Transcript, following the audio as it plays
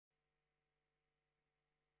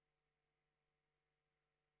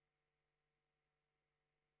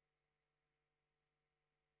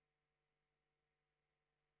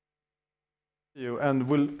you and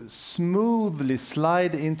will smoothly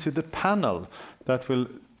slide into the panel that will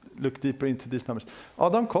look deeper into these numbers.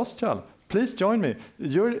 Adam Kostyal, please join me.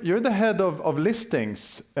 You're the head of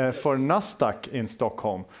listings for NASDAQ in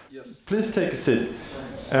Stockholm. Yes. Please take a seat.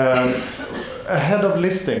 A head of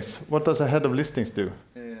listings. What does a head of listings do?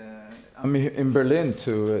 I'm in Berlin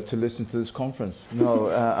to listen to this conference. No,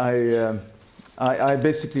 I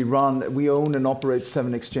basically we own and operate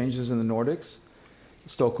 7 exchanges in the Nordics.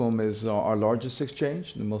 Stockholm is our largest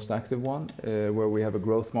exchange, the most active one, where we have a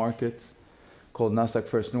growth market called NASDAQ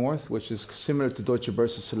First North, which is similar to Deutsche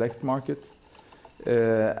Börse Select market,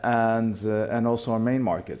 and also our main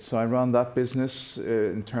market. So I run that business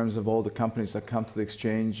in terms of all the companies that come to the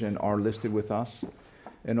exchange and are listed with us,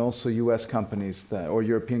 and also US companies or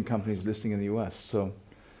European companies listing in the US.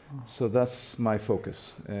 So that's my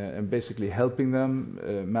focus, and basically helping them,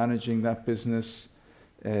 managing that business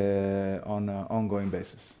on an ongoing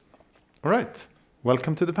basis. All right,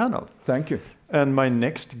 welcome to the panel. Thank you. And my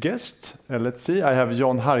next guest, let's see, I have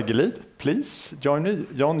John Hargelid. Please join me.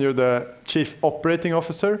 John, you're the Chief Operating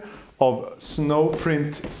Officer of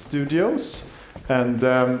Snowprint Studios. And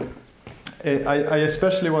I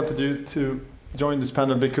especially wanted you to join this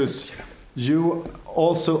panel because you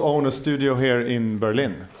also own a studio here in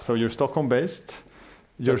Berlin. So you're Stockholm-based.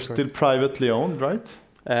 You're still privately owned, right?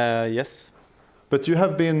 Yes. But you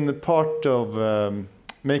have been part of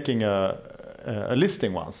making a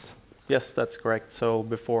listing once. Yes, that's correct. So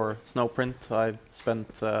before Snowprint, I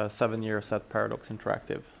spent 7 years at Paradox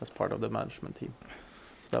Interactive as part of the management team.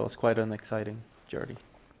 So that was quite an exciting journey.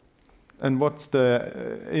 And what's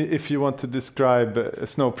if you want to describe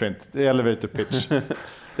Snowprint, the elevator pitch?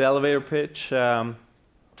 The elevator pitch,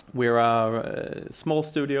 we're a small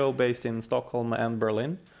studio based in Stockholm and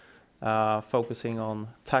Berlin, focusing on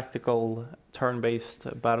tactical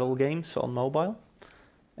turn-based battle games on mobile,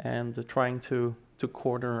 and trying to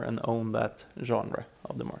corner and own that genre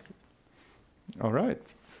of the market. All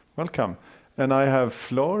right, welcome. And I have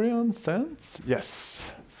Florian Zenz.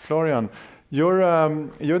 Yes, Florian, you're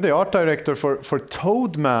the art director for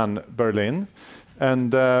Toadman Berlin,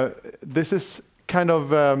 and this is kind of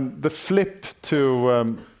the flip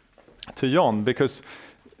to John, because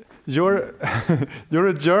you're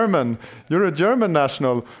a German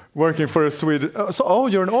national working for a Swedish.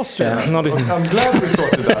 You're an Austrian. Yeah, not even. I'm glad we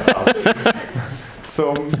sorted that out.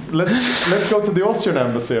 So let's go to the Austrian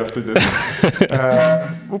embassy after this.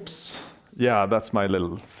 Oops. Yeah, that's my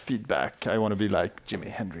little feedback. I want to be like Jimi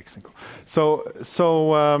Hendrix.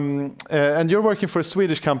 And you're working for a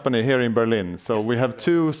Swedish company here in Berlin. So yes. We have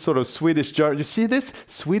two sort of Swedish. You see this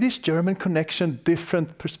Swedish-German connection,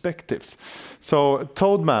 different perspectives. So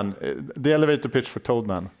Toadman, the elevator pitch for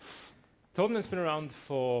Toadman. Toadman's been around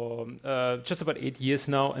for just about 8 years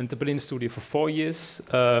now, and the Berlin studio for 4 years.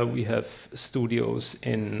 We have studios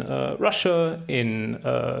in Russia, in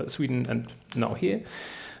Sweden, and now here.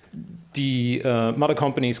 The mother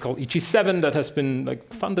company is called EG7, that has been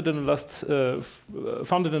founded in the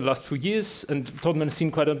last few years, and Toadman has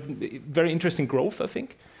seen quite a very interesting growth, I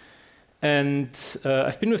think. And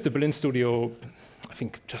I've been with the Berlin studio, I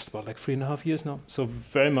think, just about 3.5 years now, so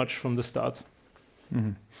very much from the start.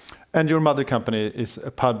 Mm-hmm. And your mother company is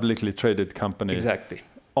a publicly traded company. Exactly.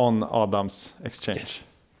 On Adam's exchange. Yes.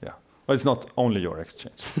 Yeah. Well, it's not only your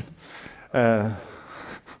exchange.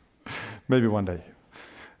 Maybe one day.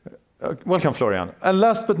 Welcome, Florian. And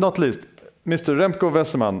last but not least, Mr. Remco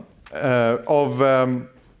Westermann of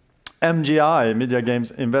MGI, Media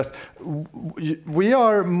Games Invest. We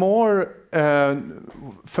are more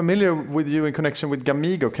familiar with you in connection with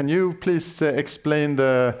Gamigo. Can you please explain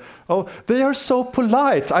they are so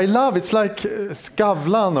polite. I love it's like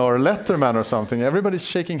Skavlan or Letterman or something. Everybody's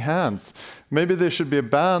shaking hands. Maybe there should be a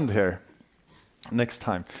band here next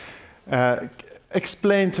time.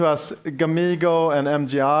 Explain to us Gamigo and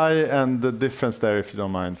MGI and the difference there, if you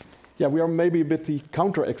don't mind. Yeah, we are maybe a bit the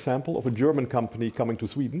counter-example of a German company coming to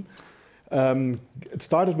Sweden. It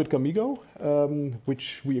started with Gamigo,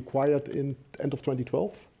 which we acquired in end of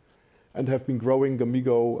 2012, and have been growing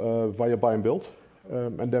Gamigo via buy and build,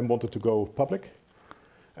 and then wanted to go public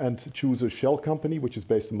and choose a shell company, which is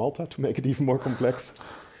based in Malta, to make it even more complex.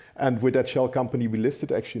 And with that shell company, we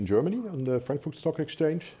listed actually in Germany on the Frankfurt Stock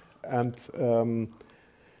Exchange. And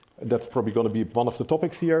that's probably going to be one of the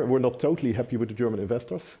topics here. We're not totally happy with the German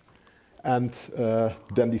investors. And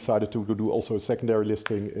then decided to do also a secondary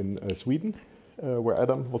listing in Sweden, where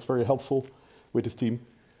Adam was very helpful with his team.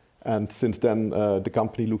 And since then, the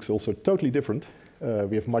company looks also totally different.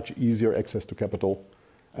 We have much easier access to capital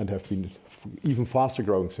and have been even faster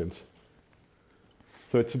growing since.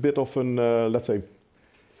 So it's a bit of an, let's say,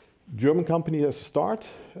 German company as a start.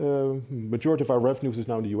 Majority of our revenues is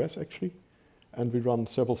now in the US actually. And we run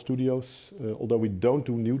several studios, although we don't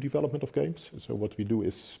do new development of games. So what we do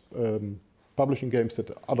is publishing games that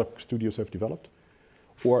other studios have developed,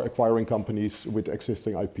 or acquiring companies with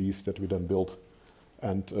existing IPs that we then build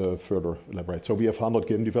and further elaborate. So we have 100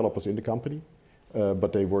 game developers in the company,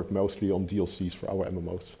 but they work mostly on DLCs for our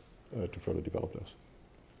MMOs to further develop those.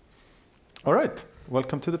 All right,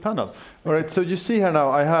 welcome to the panel. All right, so you see here now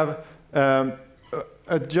I have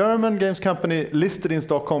a German games company listed in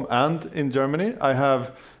Stockholm and in Germany. I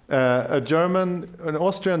have an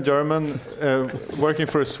Austrian German working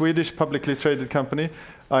for a Swedish publicly traded company.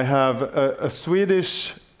 I have a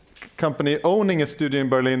Swedish company owning a studio in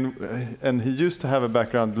Berlin, and he used to have a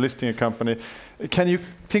background listing a company. Can you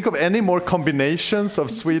think of any more combinations of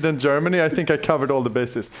Sweden, Germany? I think I covered all the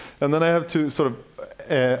bases. And then I have two sort of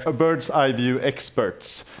a bird's eye view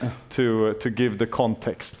experts to give the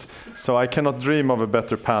context. So I cannot dream of a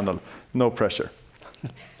better panel. No pressure.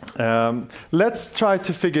 Let's try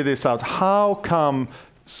to figure this out. How come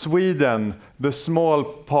Sweden, the small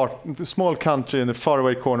country in the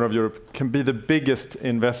faraway corner of Europe, can be the biggest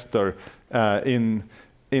investor in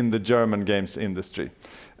the German games industry?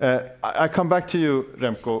 I come back to you,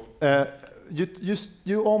 Remco.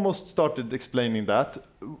 You almost started explaining that,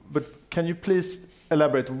 but can you please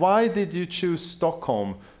elaborate? Why did you choose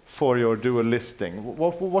Stockholm for your dual listing?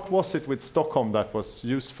 What was it with Stockholm that was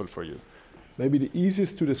useful for you? Maybe the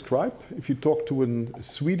easiest to describe, if you talk to a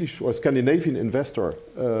Swedish or Scandinavian investor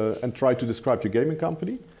and try to describe your gaming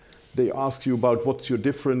company, they ask you about what's your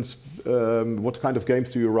difference, what kind of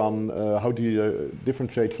games do you run, how do you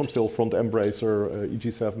differentiate from Stillfront, Embracer,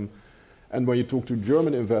 EG7. And when you talk to a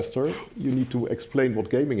German investor, you need to explain what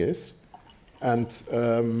gaming is.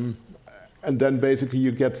 And then basically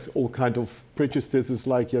you get all kind of prejudices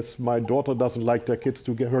like, yes, my daughter doesn't like her kids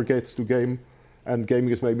to game, and gaming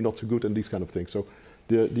is maybe not so good, and these kind of things. So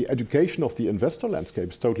the education of the investor landscape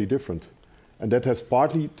is totally different. And that has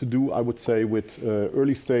partly to do, I would say, with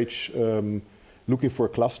early stage looking for a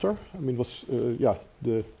cluster. I mean,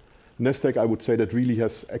 the NASDAQ, I would say, that really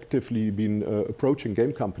has actively been approaching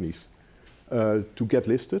game companies to get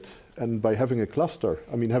listed. And by having a cluster,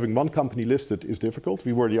 I mean, having one company listed is difficult.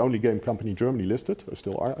 We were the only game company in Germany listed, or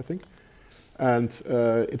still are, I think. And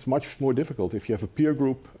it's much more difficult. If you have a peer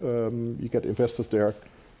group, you get investors there.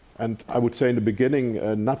 And I would say in the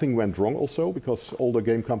beginning, nothing went wrong also, because all the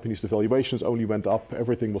game companies, the valuations only went up,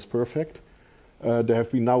 everything was perfect. There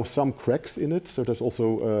have been now some cracks in it. So there's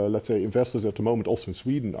also, let's say, investors at the moment, also in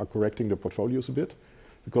Sweden, are correcting their portfolios a bit,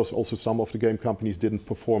 because also some of the game companies didn't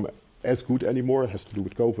perform as good anymore. It has to do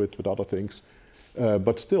with COVID, with other things.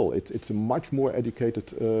 But still, it's a much more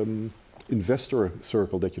educated investor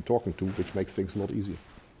circle that you're talking to, which makes things a lot easier.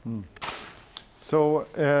 So,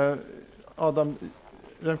 Adam,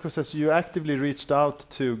 Remco says you actively reached out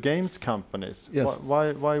to games companies. Yes.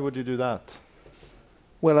 Why would you do that?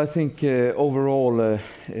 Well, I think overall,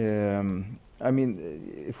 I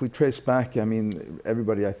mean, if we trace back, I mean,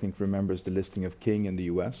 everybody I think remembers the listing of King in the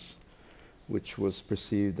US, which was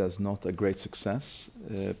perceived as not a great success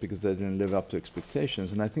because they didn't live up to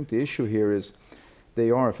expectations. And I think the issue here is they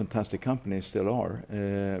are a fantastic company, still are,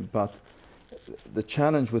 but the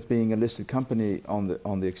challenge with being a listed company on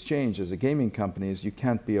the exchange as a gaming company is you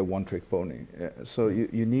can't be a one-trick pony. So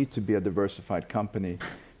you need to be a diversified company,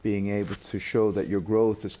 being able to show that your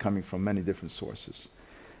growth is coming from many different sources.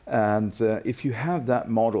 And if you have that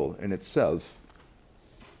model in itself,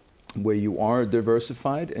 where you are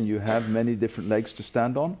diversified and you have many different legs to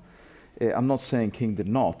stand on, I'm not saying King did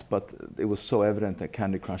not, but it was so evident that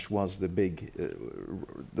Candy Crush was the big,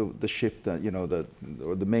 the ship that, you know,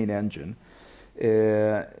 or the main engine.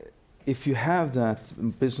 If you have that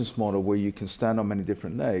business model where you can stand on many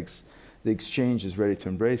different legs, the exchange is ready to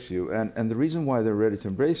embrace you. And the reason why they're ready to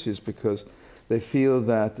embrace you is because they feel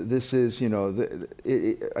that this is, you know,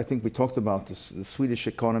 I think we talked about this, the Swedish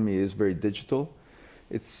economy is very digital.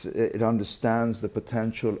 It understands the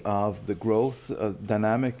potential of the growth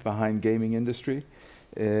dynamic behind gaming industry.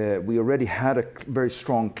 We already had a very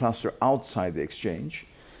strong cluster outside the exchange,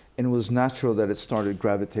 and it was natural that it started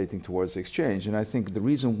gravitating towards the exchange. And I think the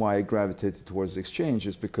reason why it gravitated towards the exchange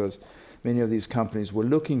is because many of these companies were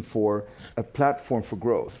looking for a platform for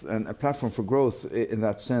growth. And a platform for growth in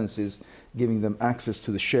that sense is giving them access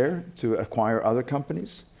to the share to acquire other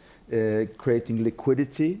companies, creating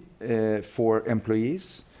liquidity for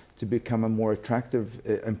employees to become a more attractive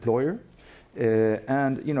employer.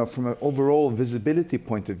 And, you know, from an overall visibility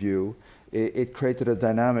point of view, it created a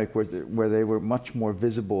dynamic where they were much more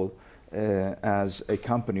visible as a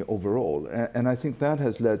company overall. And I think that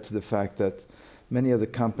has led to the fact that many of the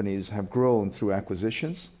companies have grown through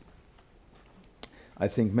acquisitions. I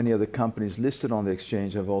think many of the companies listed on the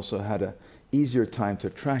exchange have also had an easier time to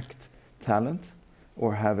attract talent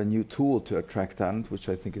or have a new tool to attract talent, which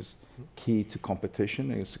I think is key to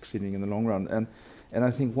competition and succeeding in the long run. And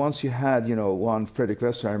I think once you had, one Fredrik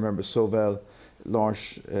Wester, I remember so well,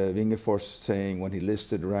 Lars Wingefors saying when he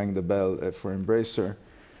listed, rang the bell for Embracer.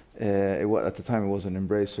 At the time it was an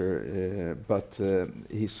Embracer, but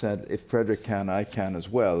he said, if Fredrik can, I can as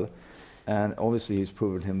well. And obviously he's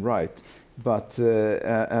proven him right. But,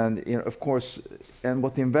 of course, and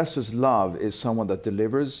what the investors love is someone that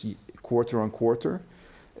delivers quarter on quarter.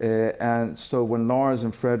 And so when Lars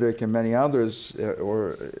and Fredrik and many others,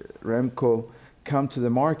 or Remco, come to the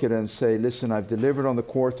market and say, listen, I've delivered on the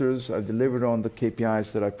quarters, I've delivered on the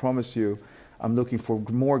KPIs that I promised you, I'm looking for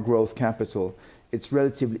more growth capital, it's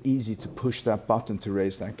relatively easy to push that button to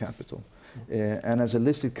raise that capital. And as a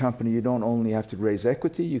listed company, you don't only have to raise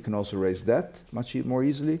equity, you can also raise debt much more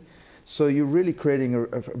easily. So you're really creating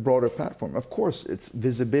a broader platform. Of course, it's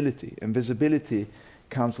visibility, and visibility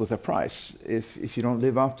comes with a price. If you don't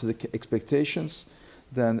live up to the expectations,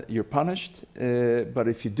 then you're punished. But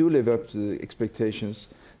if you do live up to the expectations,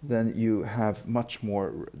 then you have much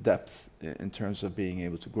more depth in terms of being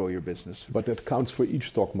able to grow your business. But that counts for each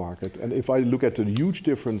stock market. And if I look at the huge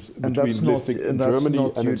difference between listing in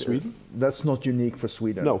Germany and in Sweden? That's not unique for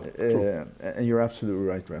Sweden. No, true. And you're absolutely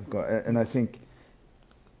right, Remco. And I think,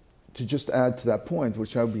 to just add to that point,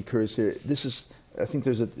 which I would be curious here, I think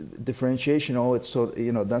there's a differentiation. It's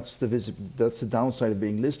that's the downside of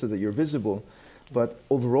being listed, that you're visible. But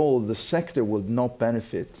overall, the sector will not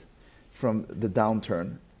benefit from the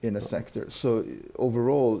downturn in a sector. So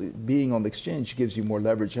overall, being on the exchange gives you more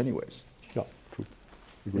leverage anyways. Yeah, true.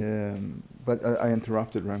 But I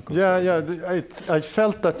interrupted, Remco. Yeah. I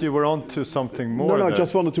felt that you were onto something more. No, I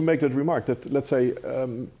just wanted to make that remark that, let's say,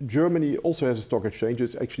 Germany also has a stock exchange.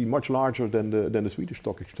 It's actually much larger than the Swedish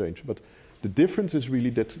stock exchange. But the difference is really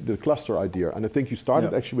that the cluster idea. And I think you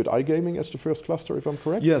started actually with iGaming as the first cluster, if I'm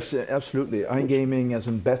correct? Yes, absolutely. iGaming, as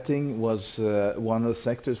in betting, was one of the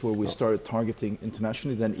sectors where we started targeting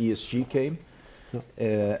internationally. Then ESG came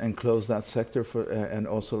and closed that sector, and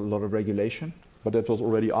also a lot of regulation. But that was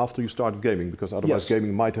already after you started gaming, because otherwise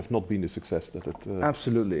gaming might have not been the success that it...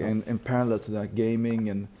 Absolutely. And in parallel to that, gaming,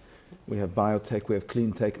 and we have biotech, we have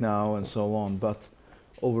clean tech now, and so on. But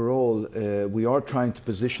overall, we are trying to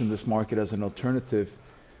position this market as an alternative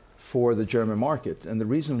for the German market. And the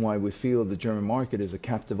reason why we feel the German market is a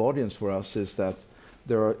captive audience for us is that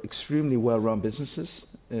there are extremely well-run businesses.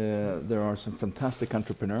 There are some fantastic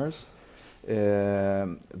entrepreneurs.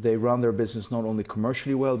 They run their business not only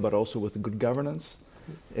commercially well, but also with good governance.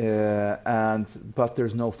 But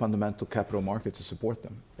there's no fundamental capital market to support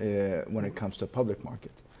them when it comes to a public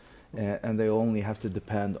market. And they only have to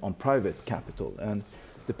depend on private capital. And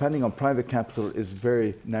depending on private capital is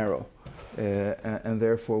very narrow. And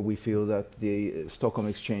therefore we feel that the Stockholm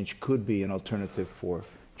Exchange could be an alternative for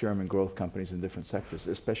German growth companies in different sectors,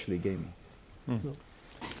 especially gaming. Mm-hmm.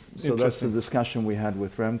 So that's the discussion we had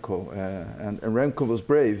with Remco, and Remco was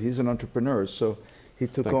brave. He's an entrepreneur, so he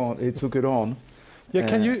took it on. Yeah,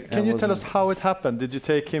 can you tell us how it happened? Did you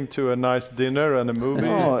take him to a nice dinner and a movie?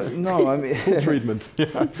 No, I mean full treatment.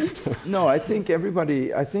 No, I think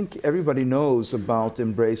everybody knows about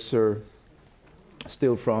Embracer,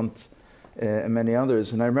 Stillfront, and many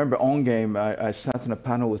others. And I remember on game, I sat in a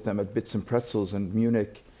panel with them at Bits and Pretzels in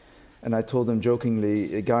Munich. And I told them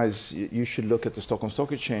jokingly, guys, you should look at the Stockholm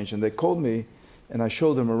Stock Exchange. And they called me, and I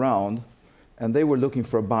showed them around, and they were looking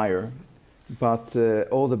for a buyer. But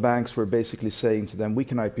all the banks were basically saying to them, we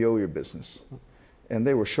can IPO your business. And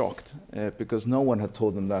they were shocked, because no one had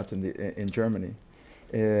told them that in Germany.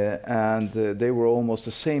 And they were almost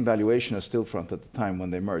the same valuation as Stillfront at the time when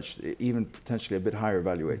they merged, even potentially a bit higher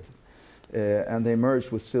valuated. And they merged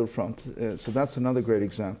with Stillfront. So that's another great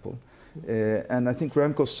example. And I think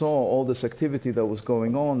Remco saw all this activity that was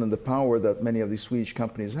going on and the power that many of these Swedish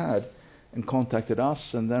companies had, and contacted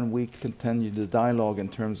us, and then we continued the dialogue in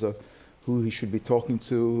terms of who he should be talking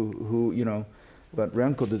to, but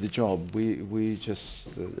Remco did the job. We just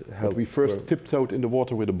helped. But we first tiptoed in the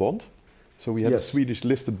water with a bond. So we had a Swedish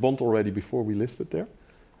listed bond already before we listed there.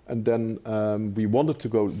 And then we wanted to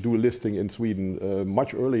go do a listing in Sweden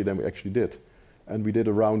much earlier than we actually did. And we did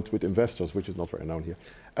a round with investors, which is not very known here.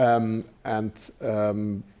 Then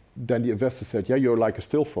the investor said, yeah, you're like a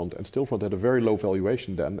Stillfront. And Stillfront had a very low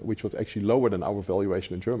valuation then, which was actually lower than our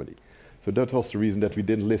valuation in Germany. So that was the reason that we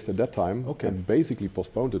didn't list at that time, and basically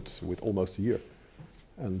postponed it with almost a year.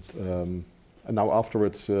 And now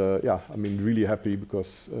afterwards, really happy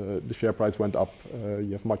because the share price went up.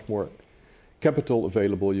 You have much more capital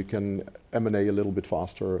available, you can M&A a little bit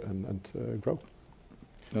faster and grow.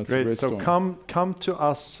 That's a Great. great So story. come to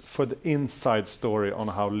us for the inside story on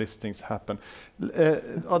how listings happen.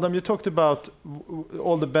 Adam, you talked about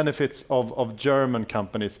all the benefits of German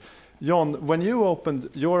companies. John, when you opened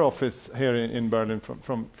your office here in Berlin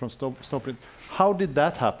from Snowprint, how did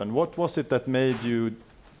that happen? What was it that made you,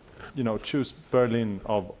 choose Berlin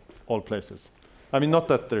of all places? I mean, not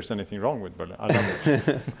that there's anything wrong with Berlin. I love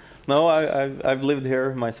it. No, I've lived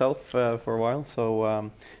here myself for a while, so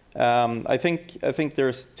I think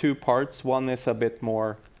there's two parts. One is a bit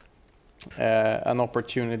more an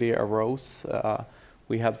opportunity arose.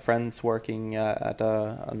 We had friends working at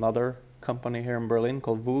another company here in Berlin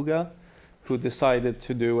called Vuga, who decided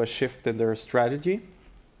to do a shift in their strategy,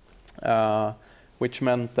 which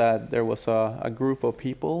meant that there was a group of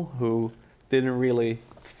people who didn't really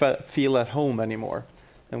feel at home anymore.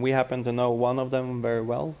 And we happened to know one of them very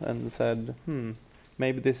well and said,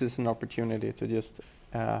 maybe this is an opportunity to just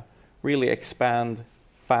really expand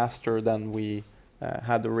faster than we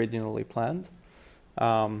had originally planned.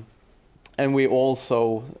 And we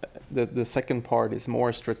also, the second part is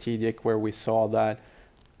more strategic, where we saw that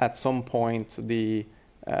at some point the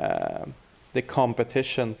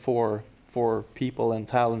competition for people and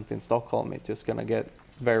talent in Stockholm is just going to get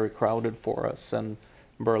very crowded for us, and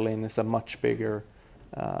Berlin is a much bigger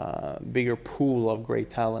pool of great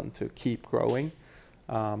talent to keep growing.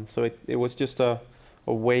 So it was just a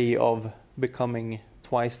way of becoming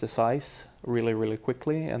twice the size really, really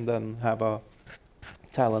quickly, and then have a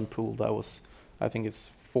talent pool that was, I think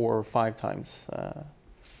it's 4 or 5 times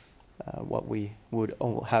what we would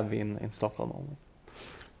have in Stockholm only.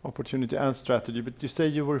 Opportunity and strategy, but you say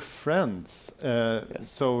you were friends. Yes.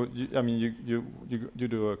 So you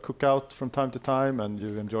do a cookout from time to time, and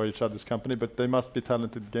you enjoy each other's company. But they must be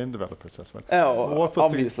talented game developers as well. Oh,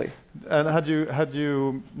 obviously. And had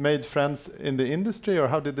you made friends in the industry, or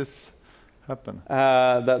how did this happen?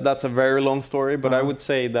 That's a very long story, but I would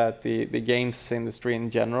say that the games industry in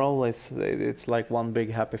general it's like one big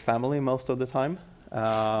happy family most of the time.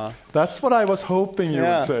 That's what I was hoping you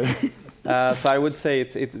would say. So I would say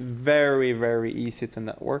it's very, very easy to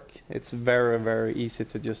network. It's very, very easy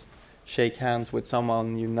to just shake hands with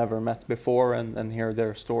someone you never met before and hear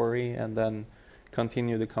their story, and then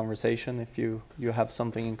continue the conversation if you have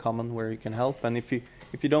something in common where you can help. And if you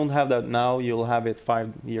don't have that now, you'll have it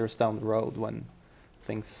 5 years down the road when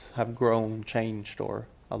things have grown, changed, or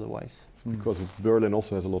otherwise. Because Berlin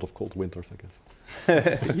also has a lot of cold winters, I guess.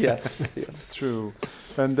 Yes, yes. True.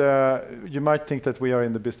 And you might think that we are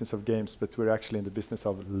in the business of games, but we're actually in the business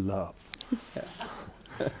of love.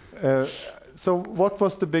 So what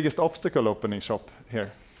was the biggest obstacle opening shop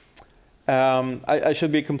here? I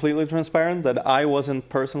should be completely transparent that I wasn't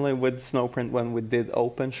personally with Snowprint when we did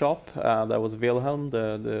open shop. That was Wilhelm,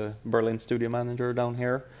 the Berlin studio manager down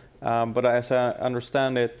here. But as I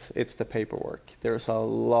understand it, it's the paperwork. There's a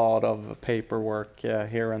lot of paperwork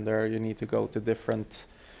here and there. You need to go to different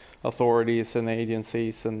authorities and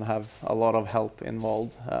agencies and have a lot of help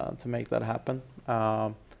involved to make that happen.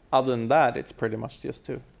 Other than that, it's pretty much just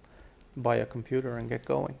to buy a computer and get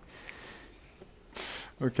going.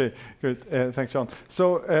 Okay, good. Thanks, John.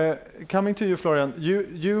 So coming to you, Florian, you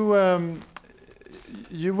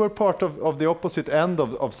were part of the opposite end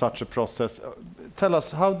of such a process. Tell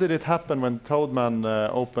us, how did it happen when Toadman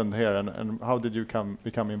opened here, and how did you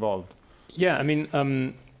become involved? Yeah, I mean,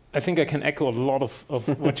 I think I can echo a lot of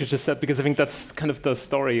what you just said, because I think that's kind of the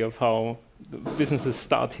story of how the businesses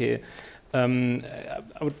start here.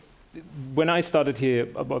 When I started here,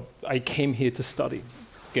 I came here to study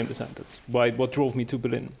game design. That's what drove me to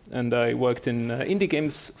Berlin. And I worked in indie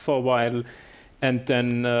games for a while, and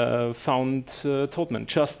then found Toadman,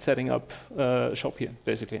 just setting up a shop here,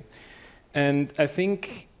 basically. And I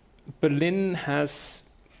think Berlin has,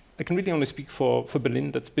 I can really only speak for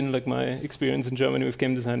Berlin. That's been like my experience in Germany with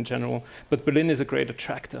game design in general. But Berlin is a great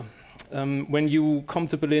attractor. When you come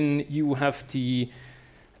to Berlin, you have the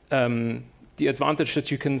advantage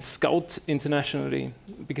that you can scout internationally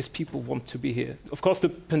because people want to be here. Of course, the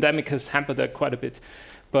pandemic has hampered that quite a bit.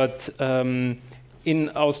 But in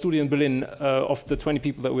our studio in Berlin, of the 20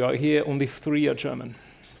 people that we are here, only 3 are German.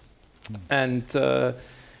 And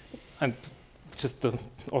I'm just the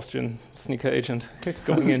Austrian sneaker agent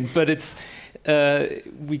going in. But it's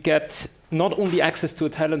we get not only access to a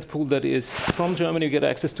talent pool that is from Germany, we get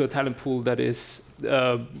access to a talent pool that is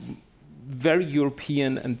very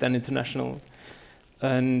European and then international.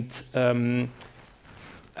 And I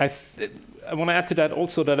want to add to that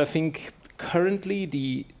also that I think currently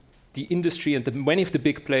the the industry and many of the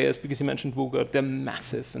big players, because you mentioned Wuger, they're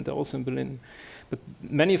massive and they're also in Berlin. But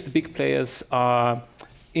many of the big players are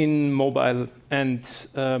in mobile, and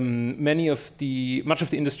much of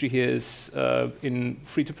the industry here is in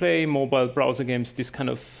free-to-play, mobile browser games, this kind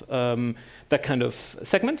of that kind of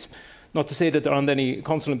segment. Not to say that there aren't any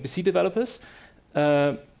console and PC developers,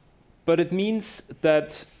 but it means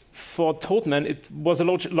that for Toadman, it was a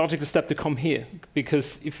logical step to come here,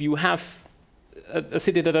 because if you have a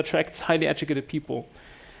city that attracts highly educated people,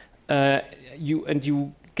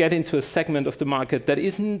 you get into a segment of the market that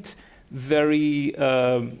isn't very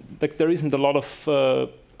like there isn't a lot of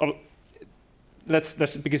let's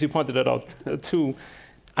because you pointed that out too.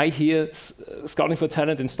 I hear scouting for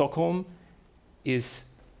talent in Stockholm is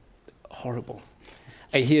horrible.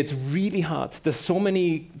 I hear it's really hard. There's so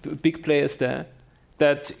many big players there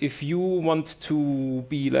that if you want to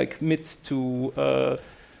be like mid to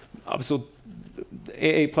so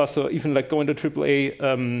AA plus or even like go into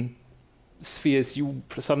AAA spheres, you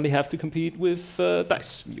suddenly have to compete with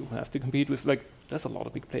DICE. You have to compete with there's a lot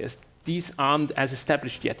of big players. These aren't as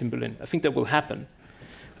established yet in Berlin. I think that will happen,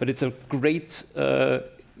 but it's a great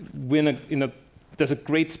there's a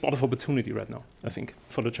great spot of opportunity right now, I think,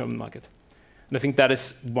 for the German market. And I think that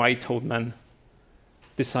is why Toadman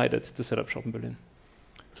decided to set up shop in Berlin.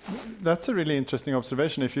 That's a really interesting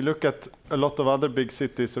observation. If you look at a lot of other big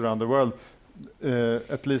cities around the world,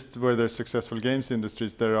 at least where there's successful games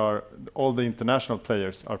industries, there are all the international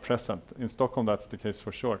players are present. In Stockholm, that's the case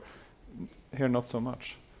for sure. Here, not so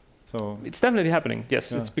much. So it's definitely happening.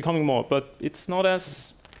 Yes, it's becoming more, but it's not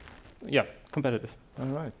as competitive. All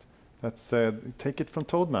right, that's take it from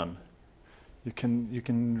Toadman. You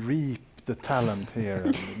can reap the talent here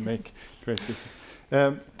and make great business.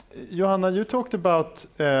 Johanna, you talked about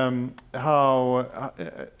how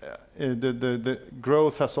the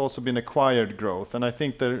growth has also been acquired growth, and I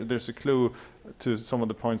think there's a clue to some of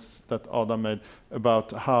the points that Adam made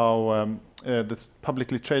about how the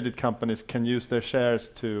publicly traded companies can use their shares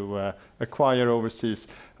to acquire overseas.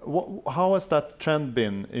 How has that trend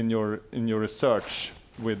been in your research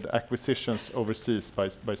with acquisitions overseas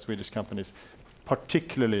by Swedish companies,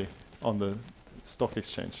 particularly on the stock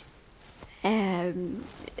exchange?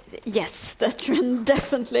 Yes, that trend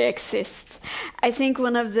definitely exists. I think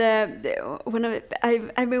I've been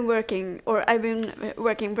working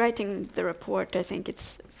writing the report. I think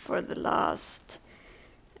it's for the last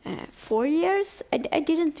 4 years. I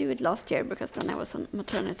didn't do it last year because then I was on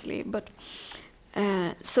maternity leave. But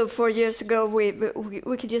so 4 years ago, we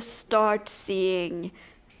could just start seeing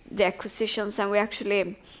the acquisitions, and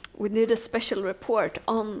we did a special report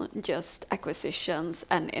on just acquisitions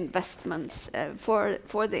and investments for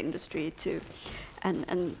the industry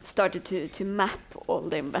and started to map all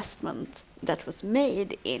the investment that was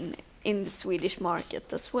made in the Swedish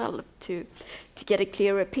market as well to get a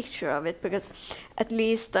clearer picture of it, because at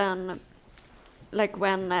least like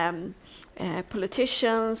when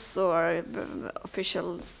politicians or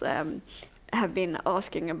officials have been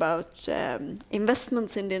asking about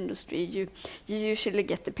investments in the industry, you usually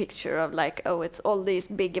get the picture of like, oh, it's all these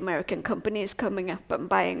big American companies coming up and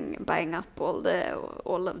buying up all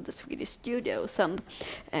of the Swedish studios, and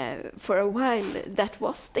for a while that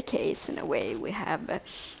was the case in a way. We have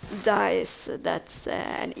DICE, that's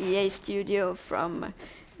an EA studio from,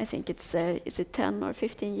 I think it's 10 or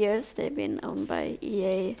 15 years they've been owned by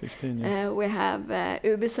EA. 15 years. We have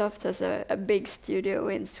Ubisoft as a big studio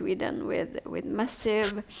in Sweden with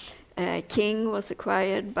Massive. King was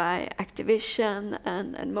acquired by Activision,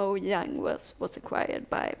 and Mojang was acquired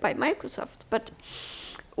by Microsoft. But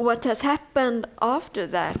what has happened after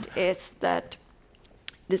that is that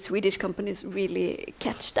the Swedish companies really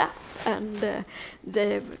catched up, and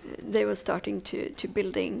they were starting to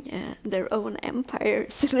building their own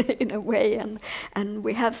empires in a way, and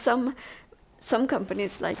we have some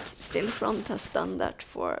companies like Stillfront has done that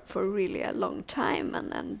for really a long time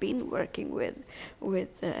and been working with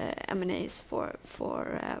M&As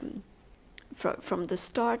from the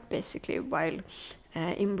start basically, while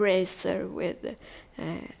Embracer with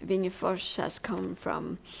Wingefors has come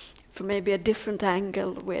from maybe a different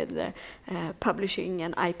angle with publishing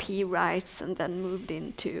and IP rights, and then moved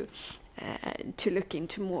into to look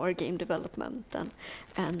into more game development,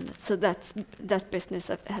 and so that business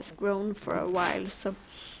has grown for a while. So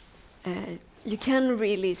you can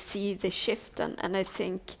really see the shift, and I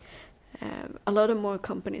think a lot of more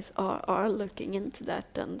companies are looking into that,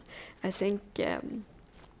 and I think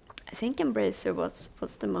Embracer was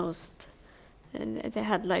the most. They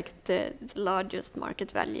had like the largest market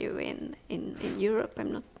value in Europe.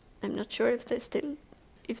 I'm not sure if they still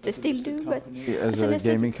if they still do, but as a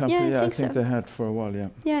gaming company, yeah, I think so. they had for a while, yeah.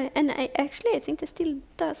 Yeah, and I think they still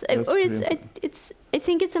does. That's Or pretty I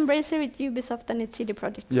think it's Embracer, it's Ubisoft, and it's CD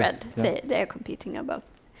Projekt Red. They are competing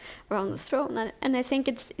around the throne, and I think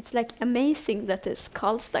it's like amazing that this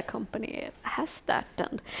Karlstad company has that,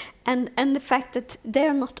 and the fact that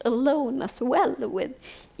they're not alone as well with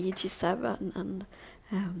EG7 and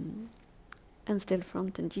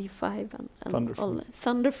Stillfront and G5 and Thunderful.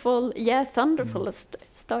 Thunderful. Yeah, Thunderful is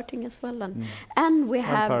starting as well, and we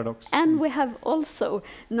have Paradox. and we have also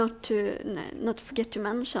not forget to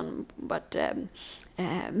mention, but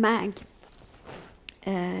MAG.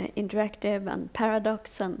 Interactive and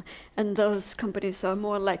Paradox and those companies are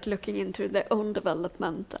more like looking into their own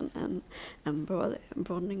development and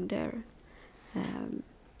broadening their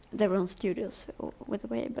own studios with the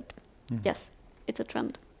way. But yes, it's a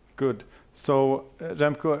trend. Good. So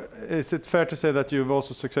Remco, is it fair to say that you've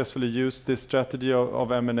also successfully used this strategy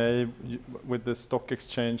of M&A with the stock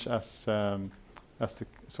exchange as the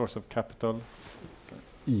source of capital?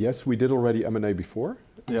 Yes, we did already M&A before.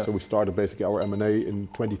 Yes. So we started basically our M&A in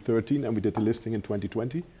 2013, and we did the listing in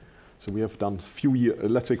 2020. So we have done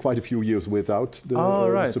let's say quite a few years without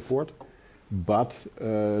the support. But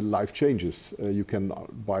life changes. You can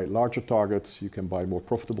buy larger targets. You can buy more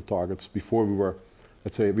profitable targets. Before we were,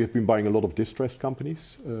 let's say, we have been buying a lot of distressed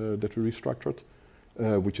companies that we restructured,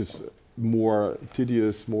 which is more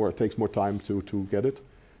tedious. It takes more time to get it.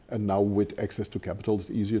 And now with access to capital,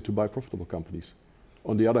 it's easier to buy profitable companies.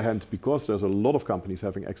 On the other hand, because there's a lot of companies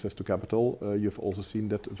having access to capital, you've also seen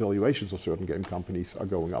that valuations of certain game companies are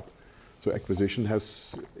going up. So acquisition has,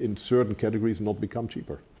 in certain categories, not become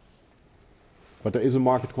cheaper. But there is a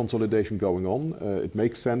market consolidation going on. It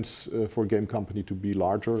makes sense for a game company to be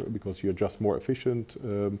larger because you're just more efficient.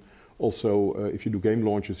 Also, if you do game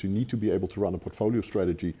launches, you need to be able to run a portfolio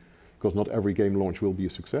strategy because not every game launch will be a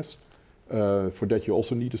success. For that, you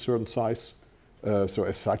also need a certain size. So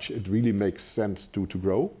as such, it really makes sense to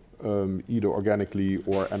grow, either organically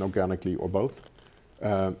or inorganically or both.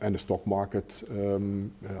 And the stock market,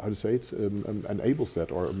 enables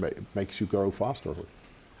that, or makes you grow faster,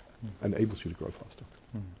 enables you to grow faster.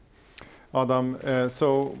 Adam,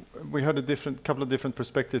 so we heard couple of different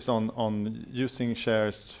perspectives on using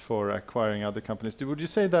shares for acquiring other companies. Would you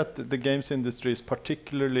say that the games industry is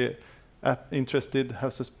particularly interested,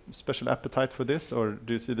 has a special appetite for this, or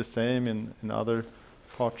do you see the same in other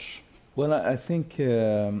parts? Well, I think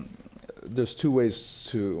there's two or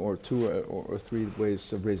three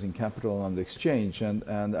ways of raising capital on the exchange,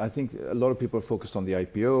 and I think a lot of people are focused on the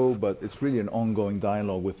IPO, but it's really an ongoing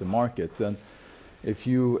dialogue with the market. And if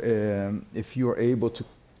you are able to,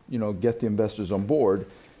 get the investors on board,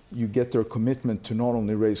 you get their commitment to not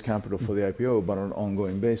only raise capital for the IPO, but on an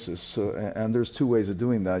ongoing basis. So, and there's two ways of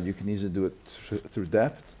doing that. You can either do it through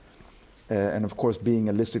debt, and of course, being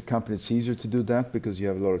a listed company, it's easier to do that because you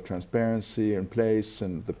have a lot of transparency in place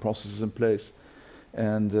and the processes in place.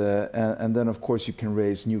 And then, of course, you can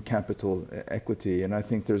raise new capital equity. And I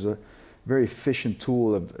think there's a very efficient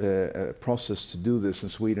tool, a process to do this in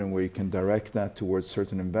Sweden, where you can direct that towards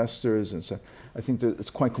certain investors. And so I think that it's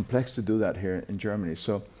quite complex to do that here in Germany.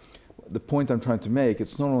 So the point I'm trying to make,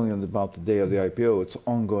 it's not only about the day of the IPO, it's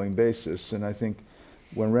ongoing basis. And I think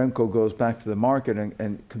when Remco goes back to the market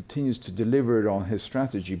and continues to deliver it on his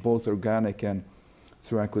strategy, both organic and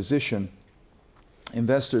through acquisition,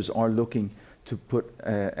 investors are looking to put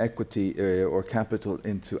equity or capital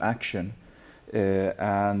into action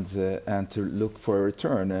and to look for a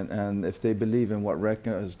return. And if they believe in what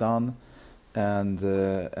Remco has done and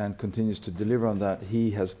continues to deliver on that,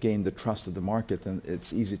 he has gained the trust of the market, and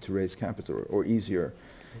it's easy to raise capital, or easier.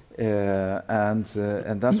 And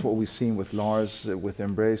that's what we've seen with Lars, with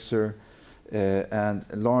Embracer. And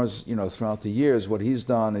Lars, throughout the years, what he's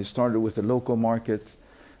done, he started with the local market.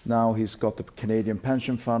 Now he's got the Canadian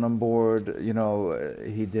pension fund on board.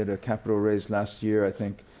 He did a capital raise last year. I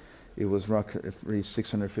think it was roughly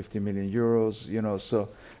 650 million euros. So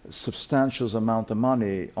substantial amount of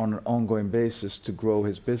money on an ongoing basis to grow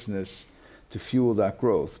his business, to fuel that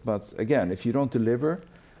growth. But again, if you don't deliver,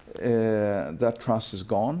 that trust is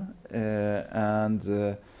gone.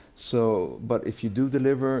 But if you do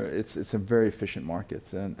deliver, it's a very efficient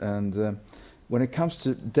market. And when it comes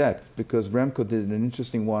to debt, because Remco did an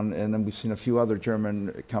interesting one, and then we've seen a few other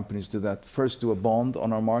German companies do that. First, do a bond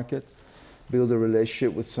on our market, build a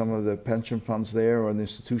relationship with some of the pension funds there or the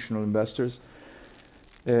institutional investors,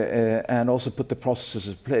 and also put the processes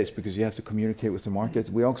in place, because you have to communicate with the market.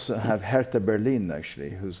 We also have Hertha Berlin,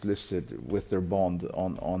 actually, who's listed with their bond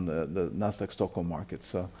on the NASDAQ Stockholm market.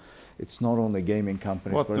 So it's not only gaming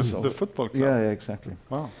companies, but the football club? Yeah, exactly.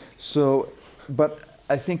 Wow. So, but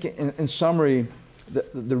I think in summary,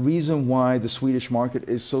 the reason why the Swedish market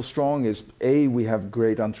is so strong is A, we have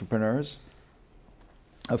great entrepreneurs,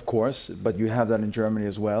 of course, but you have that in Germany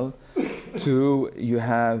as well. Two, you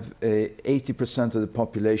have 80% of the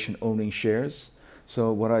population owning shares.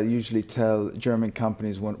 So what I usually tell German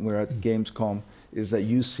companies when we're at Gamescom is that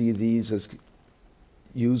you see these as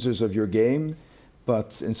users of your game,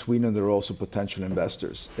 but in Sweden they're also potential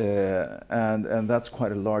investors, and that's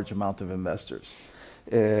quite a large amount of investors.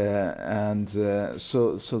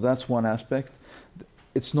 So that's one aspect.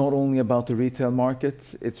 It's not only about the retail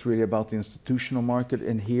market, it's really about the institutional market.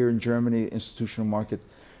 And here in Germany, institutional market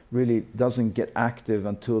really doesn't get active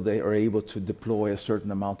until they are able to deploy a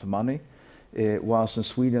certain amount of money. Whilst in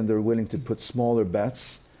Sweden, they're willing to put smaller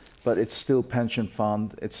bets, but it's still pension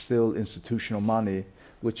fund, it's still institutional money,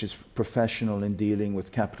 which is professional in dealing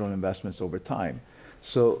with capital investments over time.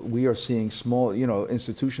 So we are seeing small,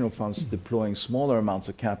 institutional funds deploying smaller amounts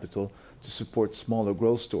of capital to support smaller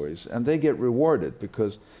growth stories. And they get rewarded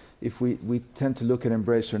because if we tend to look at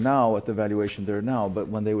Embracer now at the valuation they're now, but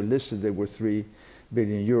when they were listed, they were 3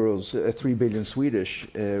 billion euros, 3 billion Swedish,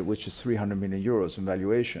 which is 300 million euros in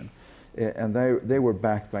valuation. And they were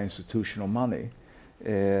backed by institutional money.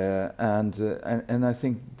 And I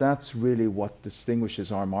think that's really what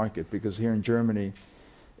distinguishes our market, because here in Germany,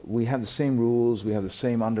 we have the same rules, we have the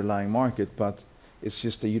same underlying market, but it's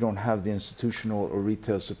just that you don't have the institutional or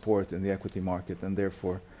retail support in the equity market, and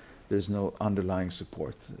therefore there's no underlying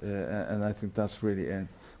support. And I think that's really,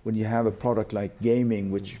 when you have a product like gaming,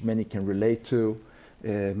 which many can relate to,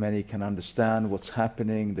 many can understand what's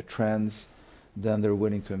happening, the trends, then they're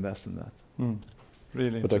willing to invest in that.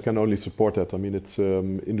 Really. But I can only support that. I mean, it's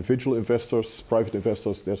individual investors, private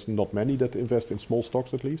investors, there's not many that invest in small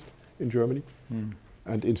stocks, at least, in Germany.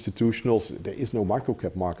 And institutionals, there is no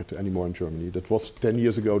microcap market anymore in Germany. That was 10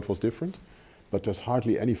 years ago, it was different. But there's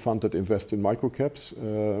hardly any fund that invests in microcaps.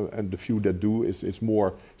 And the few that do is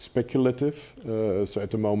more speculative. So at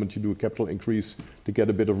the moment you do a capital increase to get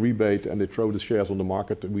a bit of rebate, and they throw the shares on the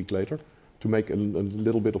market a week later to make a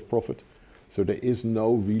little bit of profit. So there is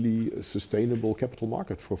no really sustainable capital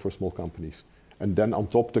market for small companies. And then on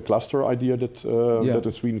top, the cluster idea that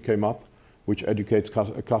in Sweden came up, which educates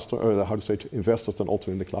investors then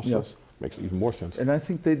also in the clusters, makes even more sense. And I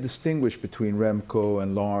think they distinguish between Remco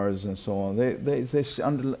and Lars and so on. They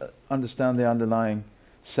understand the underlying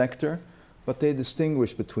sector, but they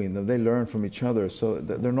distinguish between them. They learn from each other, so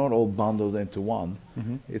they're not all bundled into one.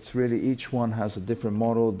 It's really each one has a different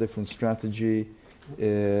model, different strategy,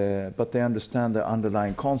 but they understand the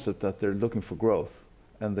underlying concept that they're looking for growth,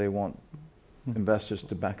 and they want investors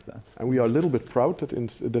to back that. And we are a little bit proud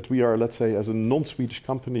that we are, let's say, as a non-Swedish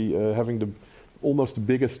company, having almost the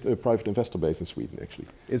biggest private investor base in Sweden, actually.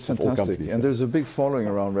 It's fantastic, and there's a big following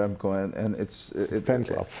around Remco, and it's fan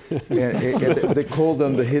club. They call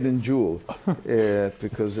them the hidden jewel,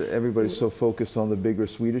 because everybody's so focused on the bigger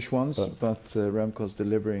Swedish ones, but Remco's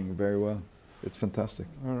delivering very well. It's fantastic.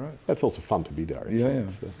 All right. That's also fun to be there. Yeah.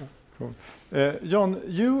 Cool. John,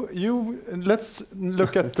 let's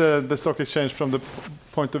look at the stock exchange from the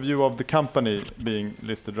point of view of the company being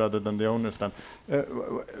listed rather than the owners. Then,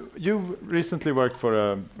 you recently worked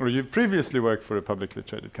for or you previously worked for a publicly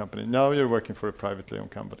traded company. Now you're working for a privately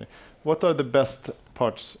owned company. What are the best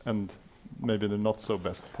parts and maybe the not so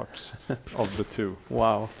best parts of the two?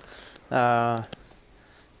 Wow.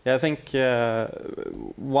 Yeah, I think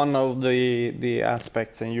one of the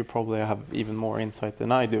aspects, and you probably have even more insight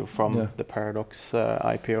than I do from the Paradox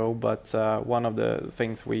IPO, but one of the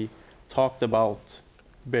things we talked about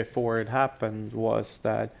before it happened was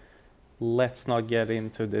that let's not get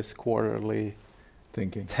into this quarterly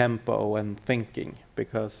tempo and thinking,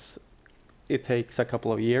 because it takes a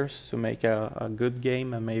couple of years to make a good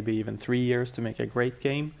game, and maybe even 3 years to make a great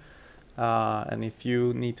game. And if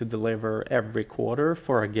you need to deliver every quarter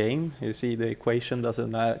for a game, you see the equation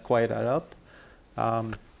doesn't quite add up.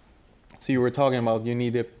 So you were talking about you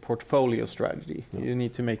need a portfolio strategy. You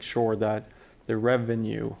need to make sure that the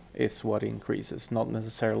revenue is what increases, not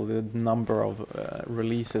necessarily the number of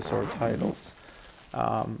releases or titles.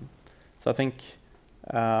 So I think,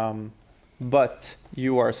 but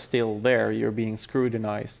you are still there. You're being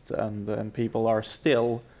scrutinized, and people are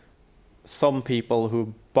still. Some people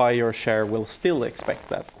who buy your share will still expect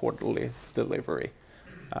that quarterly delivery.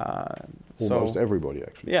 Almost everybody,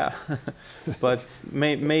 actually. Yeah, but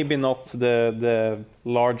maybe not the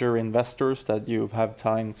larger investors that you have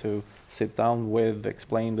time to sit down with,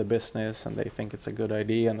 explain the business, and they think it's a good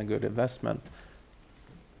idea and a good investment.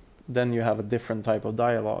 Then you have a different type of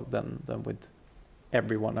dialogue than with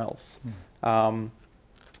everyone else.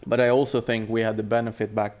 But I also think we had the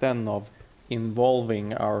benefit back then of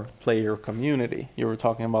involving our player community. You were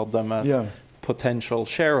talking about them as potential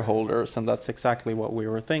shareholders, and that's exactly what we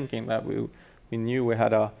were thinking, that we knew we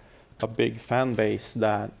had a big fan base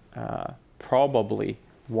that probably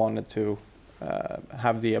wanted to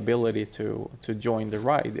have the ability to join the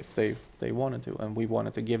ride if they wanted to, and we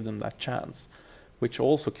wanted to give them that chance, which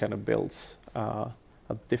also kind of builds a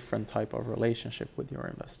different type of relationship with your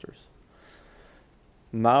investors.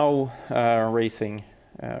 Now raising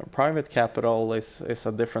private capital is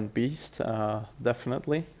a different beast,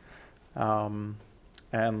 definitely,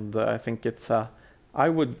 and I think it's I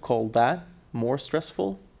would call that more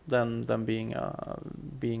stressful than being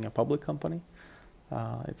a public company.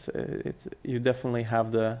 You definitely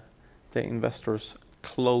have the investors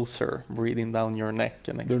closer, breathing down your neck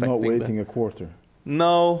and expecting. They're not waiting a quarter.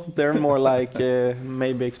 No, they're more like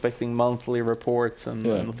maybe expecting monthly reports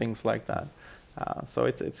and things like that. So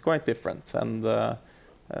it's quite different and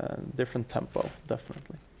different tempo,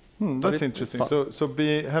 definitely. That's interesting. So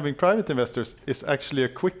having private investors is actually a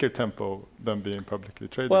quicker tempo than being publicly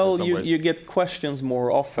traded. Well, in some ways. you get questions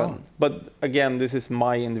more often. But again, this is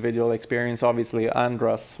my individual experience. Obviously,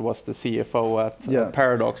 Andras was the CFO at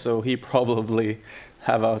Paradox, so he probably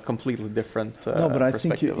have a completely different No, but I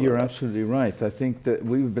think perspective. you're absolutely right. I think that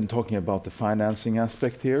we've been talking about the financing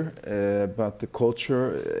aspect here, but the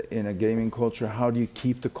culture in a gaming culture, how do you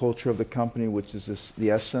keep the culture of the company, which is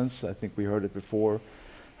the essence? I think we heard it before.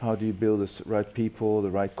 How do you build the right people, the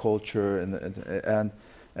right culture,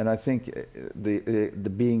 and I think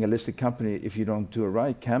the being a listed company, if you don't do it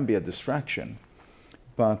right, can be a distraction.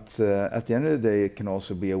 But at the end of the day, it can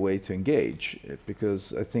also be a way to engage,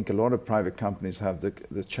 because I think a lot of private companies have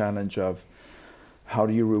the challenge of how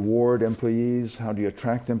do you reward employees, how do you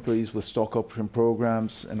attract employees with stock option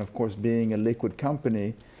programs, and of course, being a liquid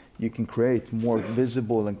company, you can create more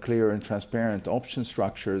visible and clear and transparent option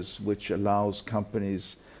structures, which allows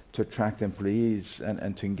companies to attract employees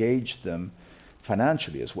and to engage them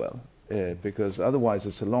financially as well. Because otherwise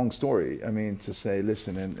it's a long story. I mean, to say,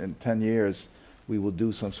 listen, in 10 years, we will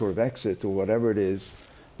do some sort of exit or whatever it is,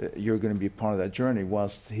 you're going to be part of that journey.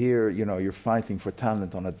 Whilst here, you're fighting for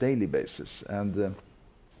talent on a daily basis.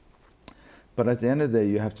 But at the end of the day,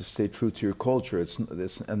 you have to stay true to your culture.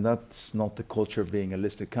 And that's not the culture of being a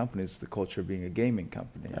listed company, it's the culture of being a gaming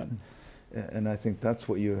company. And I think that's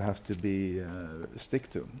what you have to stick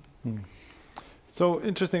to. So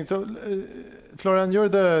interesting. So, Florian, you're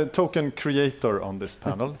the token creator on this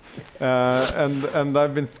panel, and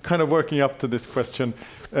I've been kind of working up to this question.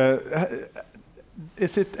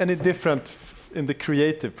 Is it any different in the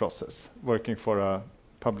creative process working for a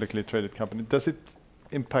publicly traded company? Does it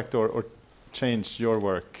impact or change your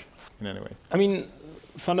work in any way? I mean,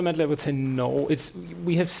 fundamentally, I would say no.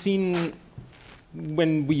 We have seen.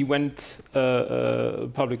 When we went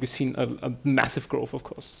public, we've seen a massive growth, of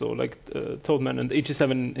course. So like Toadman and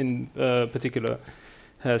HG7 in particular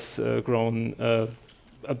has grown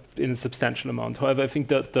in a substantial amount. However, I think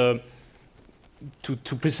that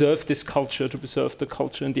to preserve this culture, to preserve the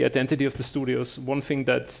culture and the identity of the studios, one thing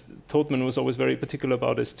that Toadman was always very particular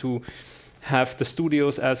about is to have the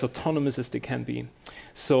studios as autonomous as they can be,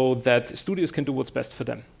 so that studios can do what's best for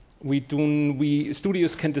them.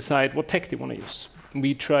 Studios can decide what tech they want to use.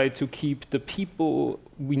 We try to keep the people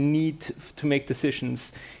we need to make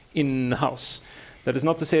decisions in-house. That is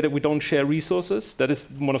not to say that we don't share resources. That is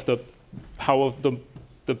one of the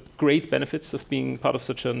great benefits of being part of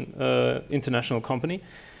such an international company.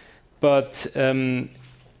 But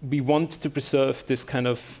we want to preserve this kind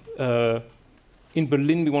of in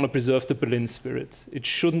Berlin, we want to preserve the Berlin spirit. It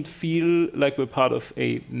shouldn't feel like we're part of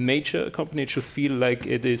a major company. It should feel like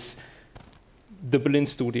it is the Berlin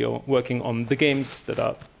studio working on the games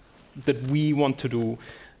that we want to do,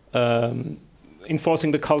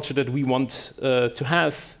 enforcing the culture that we want to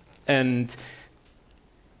have, and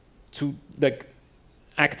to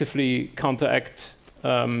actively counteract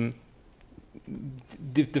the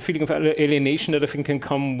feeling of alienation that I think can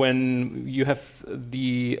come when you have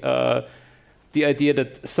the idea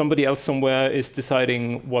that somebody else somewhere is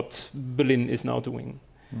deciding what Berlin is now doing.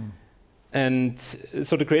 And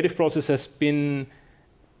so the creative process has been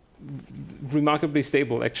remarkably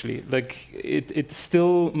stable, actually. Like it's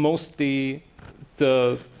still mostly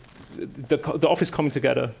the office coming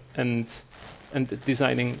together and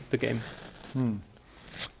designing the game.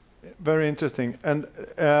 Very interesting. And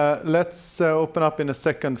let's open up in a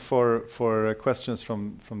second for questions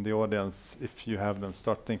from the audience, if you have them.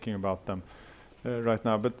 Start thinking about them right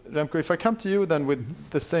now. But Remco, if I come to you then with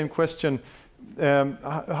the same question,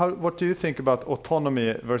 what do you think about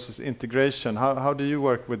autonomy versus integration? How do you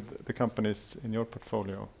work with the companies in your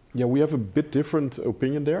portfolio? Yeah, we have a bit different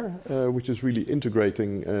opinion there, which is really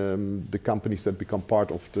integrating the companies that become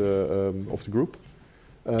part of the group.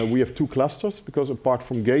 We have two clusters because apart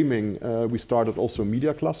from gaming, we started also a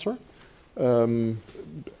media cluster,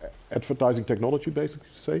 advertising technology, basically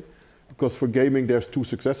to say. Because for gaming, there's two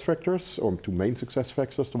success factors, or two main success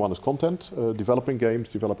factors. The one is content, developing games,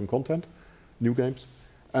 developing content, new games.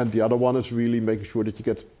 And the other one is really making sure that you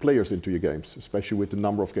get players into your games, especially with the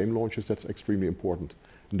number of game launches. That's extremely important.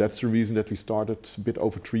 And that's the reason that we started a bit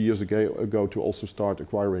over 3 years ago to also start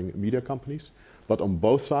acquiring media companies. But on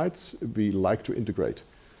both sides, we like to integrate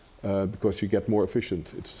because you get more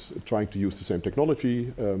efficient. It's trying to use the same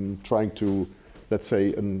technology, trying to, let's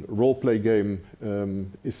say, a role-play game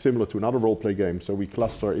is similar to another role-play game. So we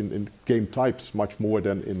cluster in game types much more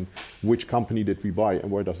than in which company did we buy and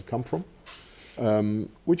where does it come from.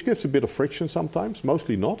 Which gives a bit of friction sometimes,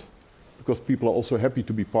 mostly not, because people are also happy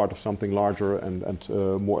to be part of something larger and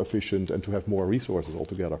more efficient and to have more resources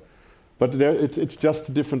altogether. But it's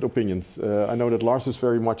just different opinions. I know that Lars is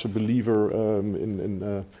very much a believer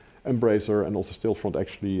in Embracer and also Stillfront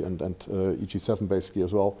actually, and EG7 basically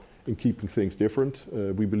as well, in keeping things different.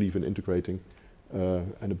 We believe in integrating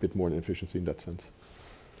and a bit more in efficiency in that sense.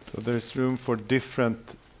 So there's room for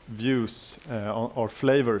different views or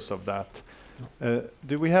flavors of that.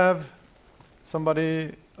 Do we have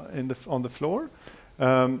somebody on the floor?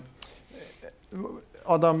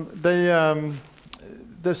 Adam,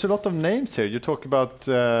 there's a lot of names here. You talk about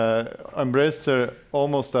Embracer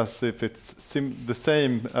almost as if it's the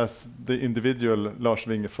same as the individual Lars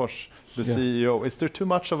Wingefors, the CEO. Is there too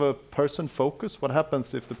much of a person focus? What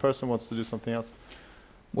happens if the person wants to do something else?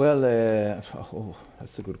 Well,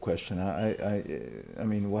 that's a good question. I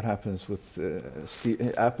mean, what happens with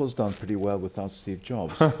Apple's done pretty well without Steve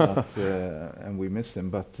Jobs, but, and we miss him.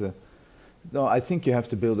 But no, I think you have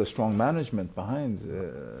to build a strong management behind,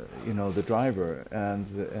 you know, the driver, and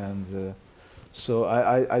so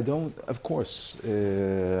I don't. Of course,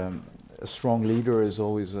 a strong leader is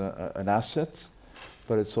always an asset,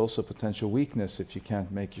 but it's also a potential weakness if you can't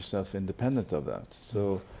make yourself independent of that.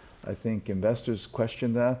 So I think investors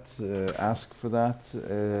question that, ask for that,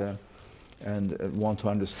 and want to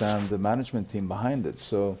understand the management team behind it.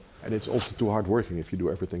 So, and it's also too hard working if you do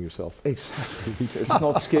everything yourself. Exactly, it's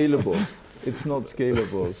not scalable. It's not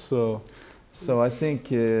scalable. So I think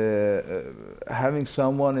having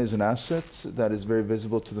someone is an asset that is very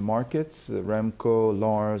visible to the market. Remco,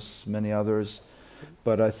 Lars, many others.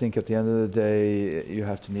 But I think at the end of the day, you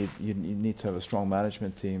need to have a strong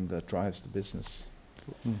management team that drives the business.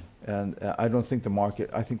 Mm. And I don't think the market.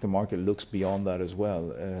 I think the market looks beyond that as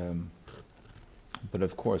well. But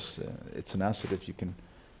of course, it's an asset if you can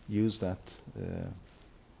use that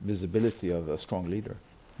visibility of a strong leader.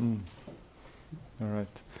 Mm. All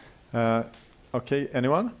right. Okay.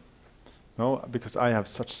 Anyone? No, because I have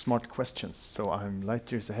such smart questions, so I'm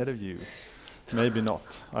light years ahead of you. Maybe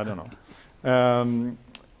not. I don't know.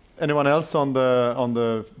 Anyone else on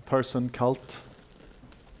the person cult?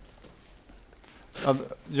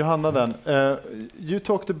 Johanna, then you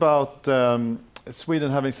talked about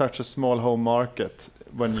Sweden having such a small home market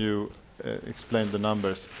when you explained the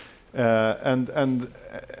numbers, and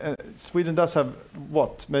Sweden does have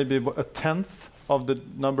what, maybe a tenth of the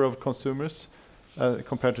number of consumers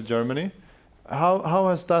compared to Germany. How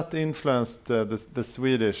has that influenced the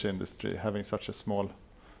Swedish industry having such a small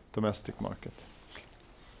domestic market?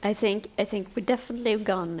 I think we definitely have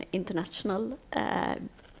gone international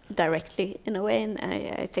directly in a way, and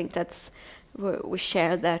I think that's we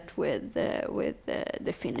share that with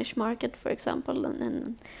the Finnish market, for example,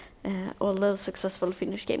 and all those successful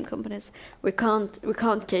Finnish game companies. We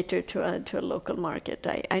can't cater to a local market.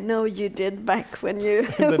 I know you did back when you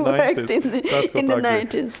worked in the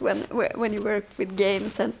 90s when you worked with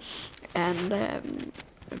games, and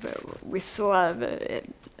we saw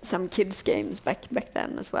some kids games back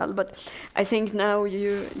then as well. But I think now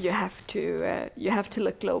you have to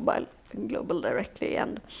look global directly,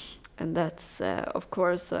 and that's of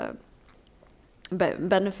course a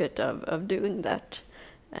benefit of doing that.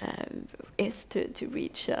 Is to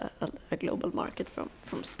reach a global market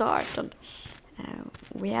from start, and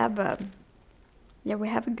we have a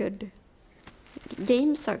good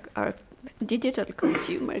games are digital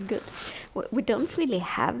consumer goods. We don't really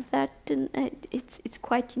have that, and it's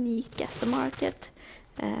quite unique as a market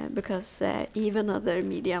because even other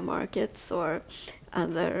media markets or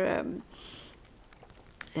other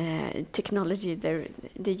technology,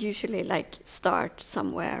 they usually like start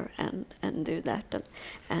somewhere and do that,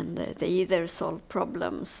 and they either solve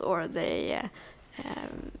problems or their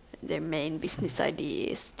main business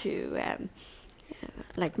idea is to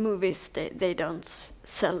like movies, they don't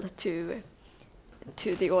sell to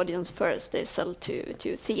the audience first. They sell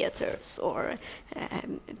to theaters or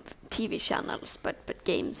TV channels, but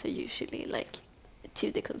games are usually like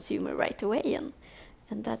to the consumer right away,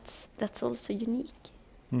 and that's also unique.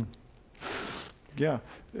 Yeah.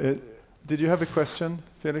 Did you have a question,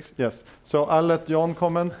 Felix? Yes. So I'll let John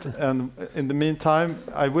comment, and in the meantime,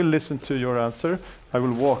 I will listen to your answer. I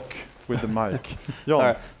will walk with the mic. John. All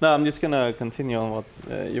right. No, I'm just going to continue on what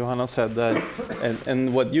Johanna said,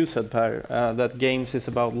 and what you said, Per, that games is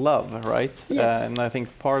about love, right? Yes. And I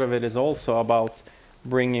think part of it is also about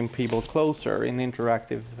bringing people closer. In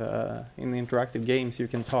interactive games, you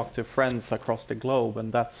can talk to friends across the globe,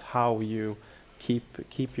 and that's how you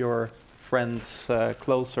keep your friends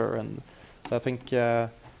closer. And so I think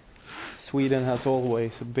Sweden has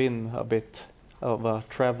always been a bit of a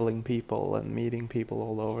traveling people and meeting people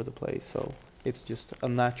all over the place. So it's just a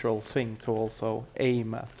natural thing to also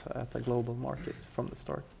aim at a global market from the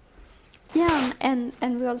start. Yeah, and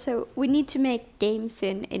we need to make games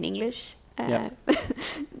in English.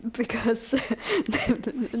 Because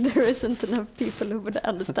there isn't enough people who would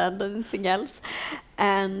understand anything else,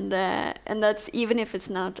 and that's even if it's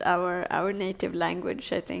not our native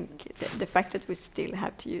language. I think the fact that we still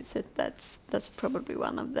have to use it, that's probably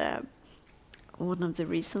one of the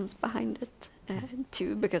reasons behind it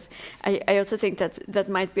too. Because I also think that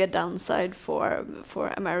might be a downside for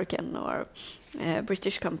American or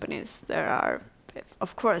British companies. There are,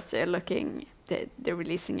 of course, they're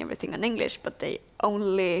releasing everything in English, but they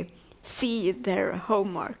only see their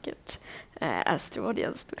home market as the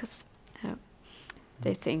audience, because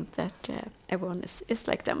they think that everyone is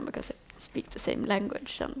like them because they speak the same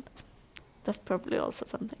language, and that's probably also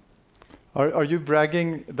something. Are you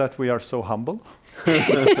bragging that we are so humble?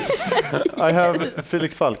 I have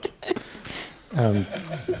Felix Falk.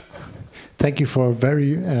 Thank you for a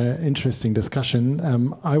very interesting discussion.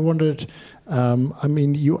 I wondered, I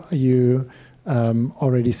mean, you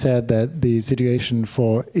already said that the situation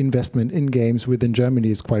for investment in games within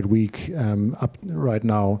Germany is quite weak up right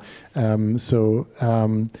now.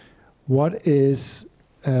 What is,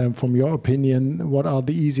 from your opinion, what are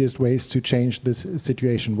the easiest ways to change this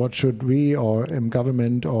situation? What should we or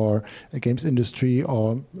government or the games industry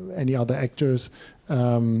or any other actors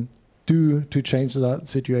do to change that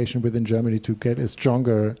situation within Germany to get a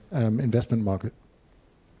stronger investment market?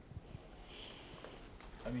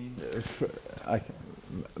 I mean,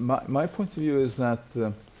 my point of view is that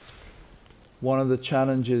one of the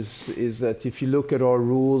challenges is that if you look at our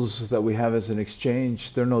rules that we have as an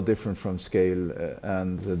exchange, they're no different from Scale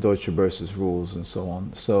and the Deutsche Börse's rules and so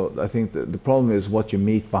on. So I think the problem is what you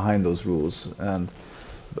meet behind those rules. And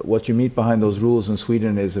what you meet behind those rules in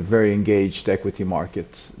Sweden is a very engaged equity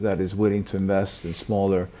market that is willing to invest in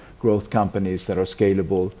smaller growth companies that are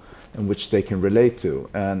scalable and which they can relate to.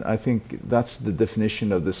 And I think that's the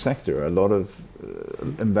definition of the sector. A lot of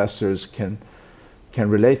investors can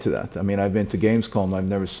relate to that. I mean, I've been to Gamescom, I've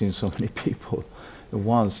never seen so many people at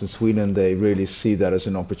once. In Sweden, they really see that as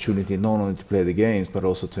an opportunity not only to play the games, but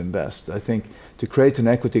also to invest. I think to create an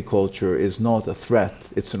equity culture is not a threat,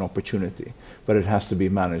 it's an opportunity, but it has to be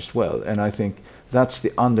managed well. And I think that's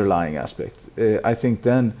the underlying aspect. I think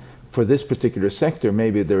then, for this particular sector,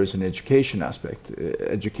 maybe there is an education aspect.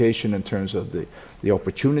 Education in terms of the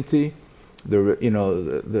opportunity, now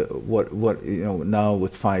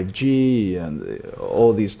with 5G and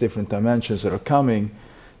all these different dimensions that are coming,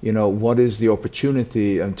 what is the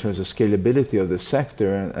opportunity in terms of scalability of the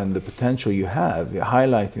sector and the potential you have,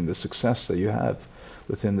 highlighting the success that you have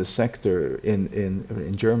within the sector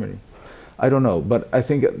in Germany. I don't know, but I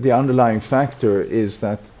think the underlying factor is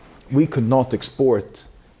that we could not export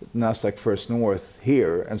NASDAQ First North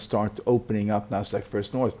here and start opening up NASDAQ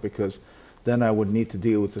First North, because then I would need to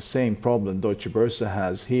deal with the same problem Deutsche Börse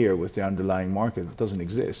has here with the underlying market. It doesn't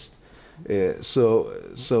exist. So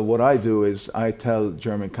what I do is I tell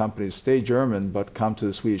German companies, stay German, but come to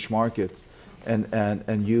the Swedish market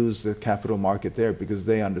and use the capital market there, because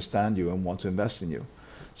they understand you and want to invest in you.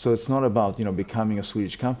 So it's not about becoming a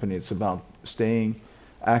Swedish company. It's about staying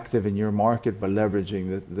active in your market by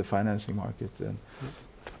leveraging the financing market. And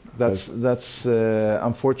that's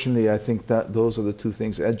unfortunately, I think that those are the two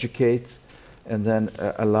things: educate, and then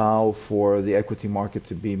allow for the equity market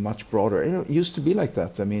to be much broader. It used to be like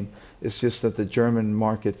that. I mean, it's just that the German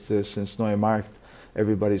market, since Neue Markt,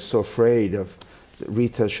 everybody's so afraid of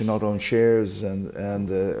retail should not own shares, and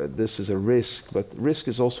this is a risk. But risk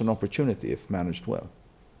is also an opportunity if managed well.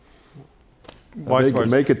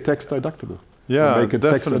 Make it tax deductible. Yeah, make it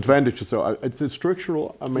definitely. tax advantages. So it's a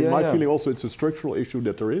structural. I mean, my feeling also, it's a structural issue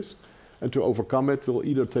that there is. And to overcome it will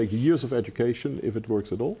either take years of education, if it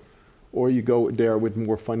works at all, or you go there with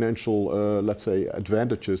more financial, let's say,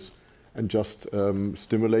 advantages and just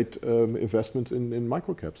stimulate investments in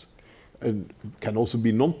microcaps. And can also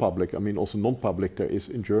be non-public. I mean, also non-public, there is,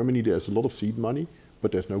 in Germany, there's a lot of seed money,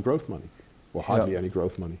 but there's no growth money, or hardly any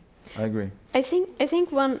growth money. I agree. I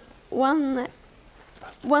think one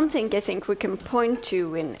thing I think we can point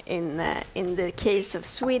to in the case of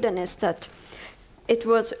Sweden is that it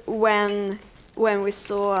was when we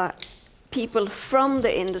saw people from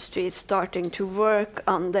the industry starting to work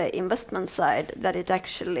on the investment side that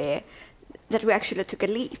we actually took a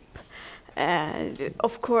leap.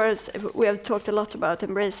 Of course, we have talked a lot about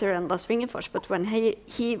Embracer and Lars Wingefors, but when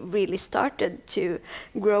he really started to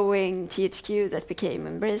growing THQ that became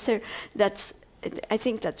Embracer, I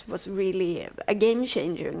think that was really a game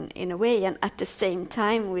changer in a way. And at the same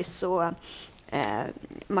time, we saw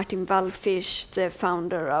Martin Wallfisch, the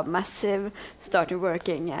founder of Massive, started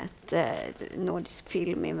working at Nordisk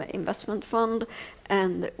Film Investment Fund.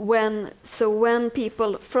 And when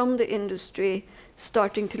people from the industry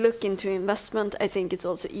starting to look into investment, I think it's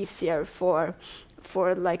also easier for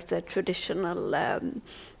like the traditional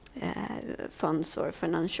funds or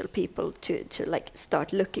financial people to like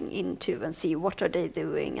start looking into and see what are they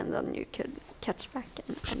doing, and then you could catch back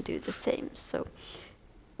and do the same. So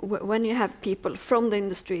when you have people from the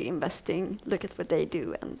industry investing, look at what they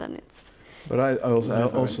do, and then it's. But I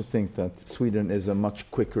also think that Sweden is a much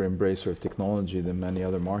quicker embracer of technology than many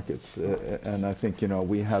other markets, and I think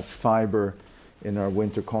we have fiber in our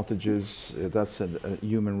winter cottages. That's a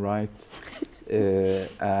human right.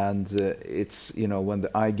 And it's, when the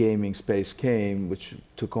iGaming space came, which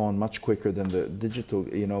took on much quicker than the digital,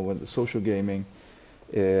 when the social gaming,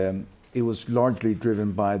 it was largely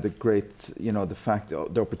driven by the great,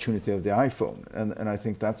 the opportunity of the iPhone. And I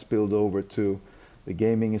think that spilled over to the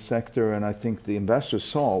gaming sector. And I think the investors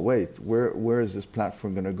saw, wait, where is this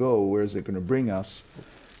platform going to go? Where is it going to bring us?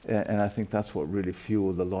 And I think that's what really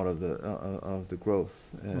fueled a lot of the growth.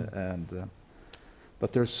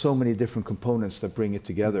 But there's so many different components that bring it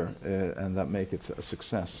together and that make it a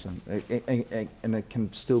success, and it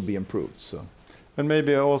can still be improved. So, and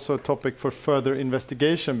maybe also a topic for further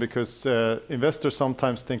investigation, because investors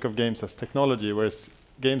sometimes think of games as technology, whereas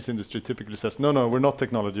games industry typically says, no, we're not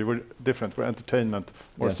technology, we're different, we're entertainment,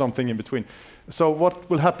 or something in between. So what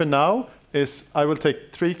will happen now is I will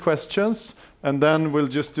take 3 questions, and then we'll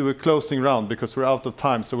just do a closing round because we're out of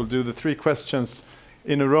time. So we'll do the 3 questions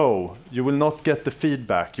in a row. You will not get the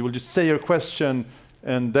feedback. You will just say your question,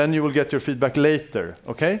 and then you will get your feedback later,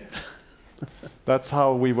 okay? That's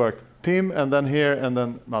how we work. Pim, and then here, and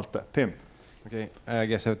then Malte. Pim. Okay, I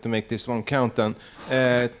guess I have to make this one count then.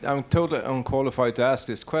 I'm totally unqualified to ask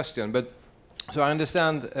this question, but so I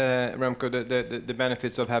understand, Remco, the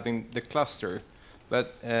benefits of having the cluster,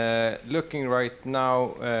 but looking right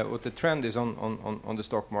now what the trend is on the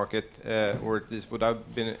stock market, or at least what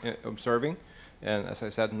I've been observing, and as I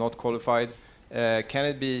said, not qualified. Can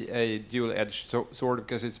it be a dual-edged sword?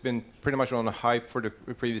 Because it's been pretty much on a hype for the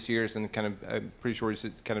previous years, and I'm pretty sure it's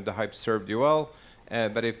kind of the hype served you well.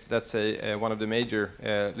 But if, let's say, one of the major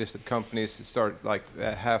listed companies start like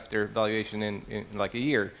half their valuation in like a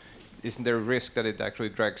year, isn't there a risk that it actually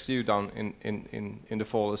drags you down in the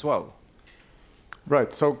fall as well?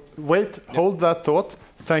 Right. So wait, hold that thought.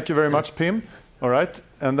 Thank you very much, Pim. All right,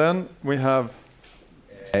 and then we have.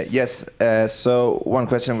 Yes. So one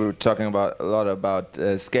question, we were talking a lot about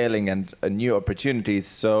scaling and new opportunities.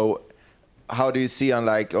 So how do you see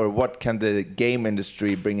or what can the game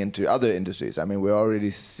industry bring into other industries? I mean, we're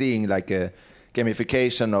already seeing like a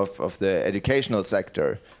gamification of the educational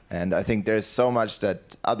sector, and I think there's so much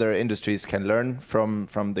that other industries can learn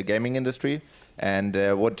from the gaming industry. And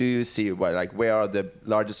what do you see? Where are the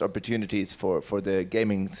largest opportunities for the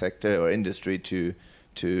gaming sector or industry to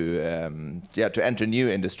enter new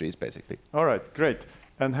industries, basically? All right, great.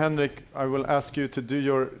 And Henrik, I will ask you to do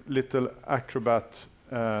your little acrobat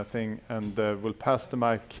thing, and we'll pass the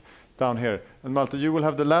mic down here. And Malte, you will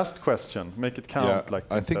have the last question. Make it count. Yeah,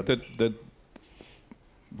 I think that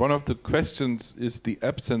one of the questions is the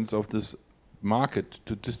absence of this market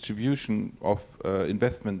to distribution of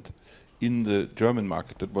investment in the German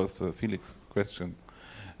market. That was Felix's question.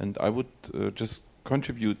 And I would just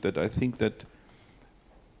contribute that I think that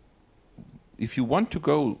if you want to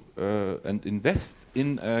go and invest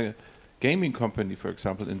in a gaming company, for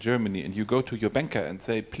example, in Germany, and you go to your banker and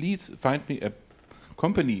say, please find me a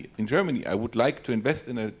company in Germany, I would like to invest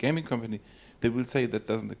in a gaming company, they will say that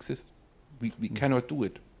doesn't exist. We cannot do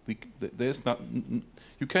it. There's not.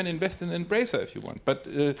 You can invest in Embracer if you want, but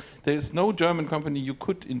there's no German company you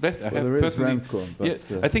could invest. There is Remco, but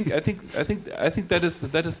yeah, I think that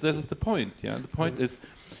is the point. Yeah, the point is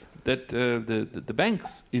that the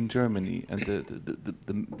banks in Germany and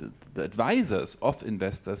the advisors of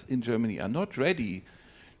investors in Germany are not ready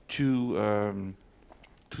to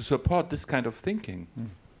support this kind of thinking.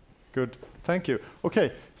 Good, thank you.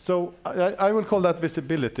 Okay, so I will call that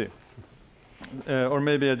visibility, or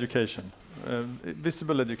maybe education,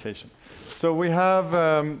 visible education. So we have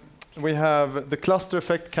the cluster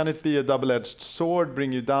effect. Can it be a double-edged sword,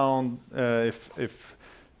 bring you down if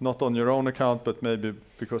not on your own account, but maybe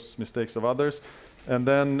because mistakes of others? And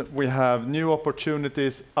then we have new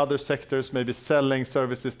opportunities, other sectors, maybe selling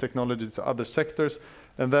services, technology to other sectors.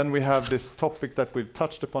 And then we have this topic that we've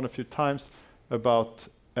touched upon a few times about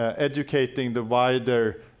educating the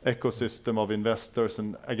wider ecosystem of investors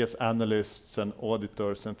and, I guess, analysts and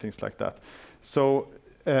auditors and things like that. So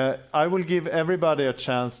I will give everybody a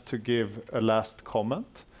chance to give a last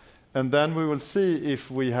comment. And then we will see if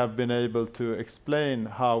we have been able to explain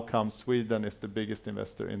how come Sweden is the biggest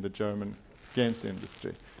investor in the German games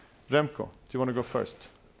industry. Remco, do you want to go first?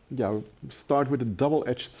 Yeah, we'll start with a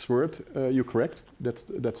double-edged sword. You're correct.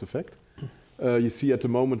 That's a fact. You see at the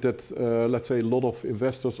moment that, let's say, a lot of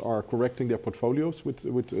investors are correcting their portfolios with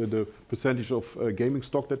the percentage of gaming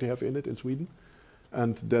stock that they have in it in Sweden.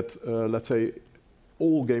 And that, let's say,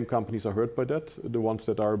 all game companies are hurt by that. The ones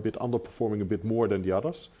that are a bit underperforming a bit more than the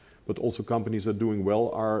others. But also companies that are doing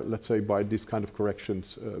well are, let's say, by these kind of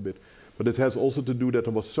corrections a bit. But it has also to do that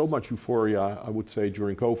there was so much euphoria, I would say,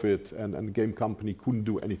 during COVID, and the game company couldn't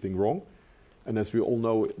do anything wrong. And as we all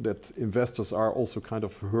know, that investors are also kind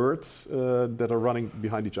of herds that are running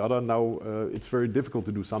behind each other. Now it's very difficult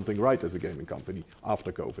to do something right as a gaming company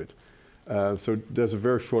after COVID. So there's a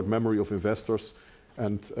very short memory of investors.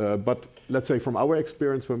 And but let's say from our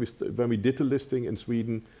experience, when we did the listing in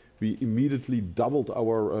Sweden, we immediately doubled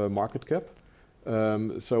our market cap.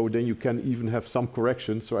 So then you can even have some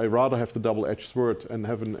corrections. So I rather have the double-edged sword and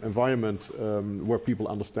have an environment where people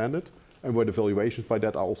understand it and where the valuations by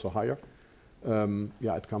that are also higher.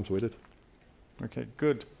 Yeah, it comes with it. Okay,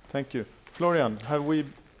 good. Thank you. Florian, have we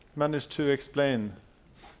managed to explain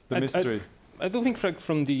the mystery? I don't think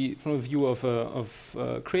from the view of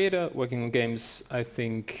a creator working on games, I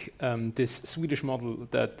think this Swedish model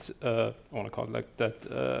that I want to call it like that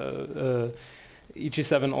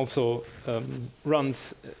EG7 also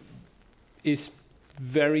runs is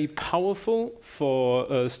very powerful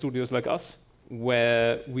for studios like us,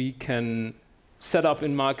 where we can set up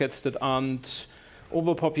in markets that aren't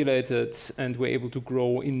overpopulated, and we're able to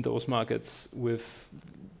grow in those markets with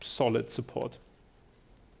solid support.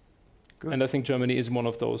 Good. And I think Germany is one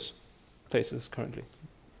of those places currently.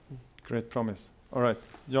 Great promise. All right,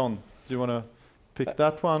 John, do you want to pick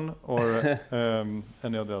that one or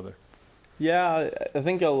any of the other? Yeah, I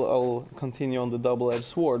think I'll continue on the double-edged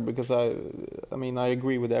sword, because I mean I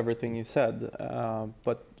agree with everything you said,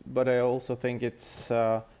 but I also think it's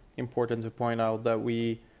important to point out that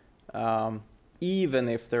we, even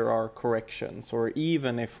if there are corrections, or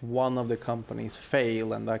even if one of the companies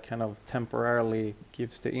fail and that kind of temporarily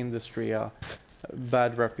gives the industry a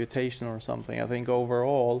bad reputation or something, I think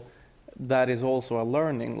overall that is also a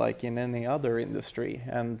learning like in any other industry.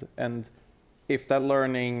 And if that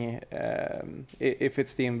learning, if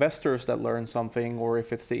it's the investors that learn something, or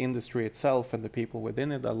if it's the industry itself and the people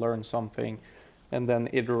within it that learn something and then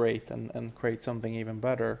iterate and create something even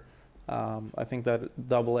better, I think that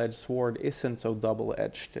double-edged sword isn't so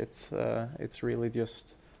double-edged. It's really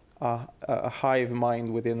just a hive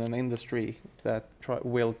mind within an industry that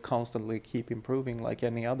will constantly keep improving, like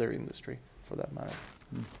any other industry, for that matter.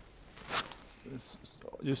 Mm.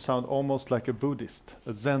 You sound almost like a Buddhist,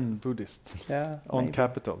 a Zen Buddhist. Yeah, on maybe.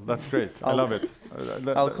 capital. That's great. I love it.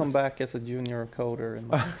 I'll come back as a junior coder in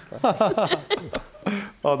my next life.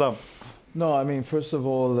 Adam. No, I mean, first of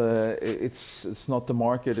all, it's not the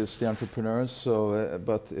market, it's the entrepreneurs. So,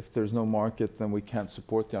 but if there's no market, then we can't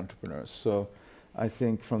support the entrepreneurs. So, I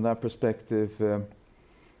think from that perspective,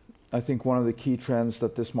 I think one of the key trends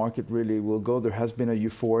that this market really will go. There has been a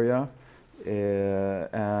euphoria,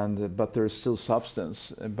 but there is still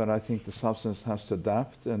substance. But I think the substance has to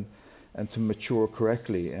adapt and to mature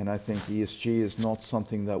correctly. And I think ESG is not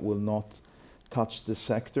something that will not touch the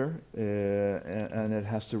sector, and it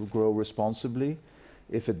has to grow responsibly.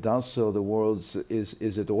 If it does so, the world is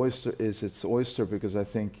its oyster, because I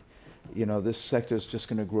think, you know, this sector is just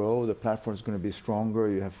going to grow. The platform is going to be stronger.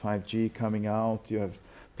 You have 5G coming out. You have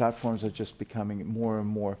platforms that are just becoming more and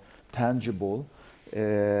more tangible.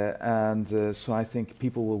 So I think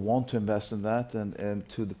people will want to invest in that, and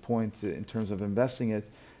to the point in terms of investing it,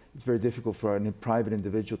 it's very difficult for a private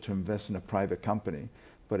individual to invest in a private company,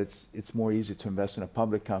 but it's more easy to invest in a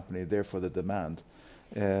public company, therefore the demand.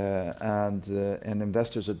 And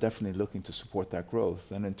investors are definitely looking to support that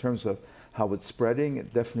growth. And in terms of how it's spreading,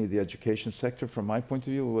 definitely the education sector from my point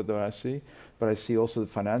of view, what I see, but I see also the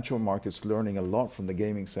financial markets learning a lot from the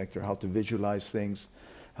gaming sector, how to visualize things,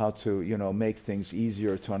 how to make things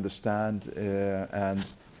easier to understand and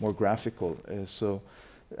more graphical. So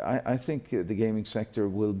I think the gaming sector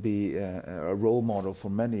will be a role model for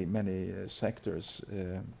many sectors.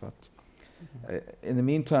 But in the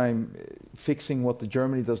meantime, fixing what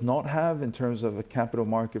Germany does not have in terms of a capital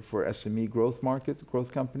market for SME growth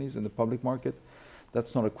companies in the public market,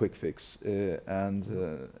 that's not a quick fix.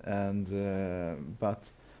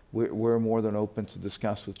 But we're more than open to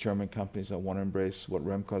discuss with German companies that want to embrace what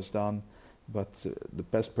Remco has done. But the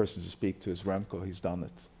best person to speak to is Remco. He's done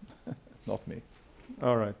it, not me.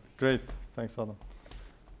 All right, great. Thanks, Adam.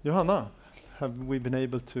 Johanna, have we been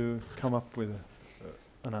able to come up with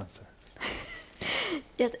an answer?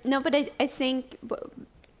 Yes, no, but I think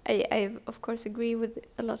I of course agree with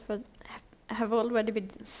a lot of what have already been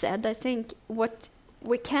said. I think what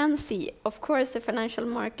we can see, of course, the financial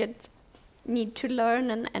market need to learn,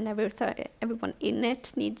 and everyone in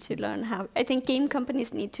it needs to learn how. I think game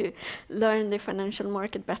companies need to learn the financial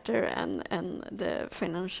market better, and the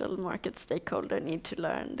financial market stakeholder need to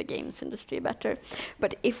learn the games industry better.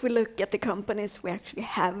 But if we look at the companies we actually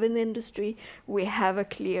have in the industry, we have a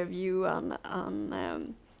clear view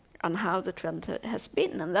on how the trend has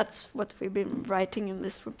been, and that's what we've been writing in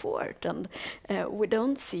this report. And we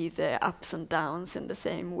don't see the ups and downs in the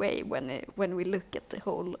same way when we look at the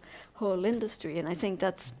whole industry. And I think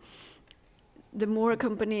that's the more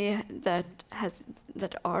company that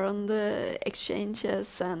are on the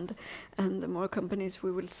exchanges, and the more companies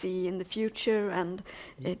we will see in the future. And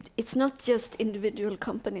it's not just individual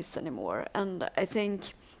companies anymore. And I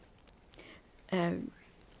think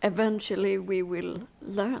eventually we will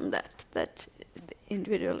learn that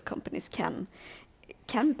individual companies can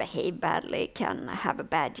behave badly, can have a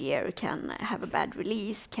bad year, can have a bad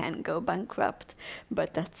release, can go bankrupt,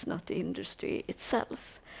 but that's not the industry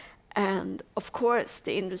itself. And of course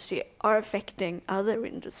the industry are affecting other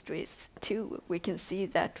industries too. We can see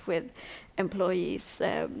that with employees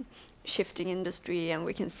shifting industry, and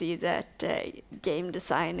we can see that game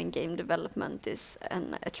design and game development is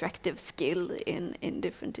an attractive skill in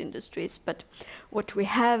different industries. But what we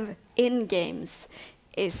have in games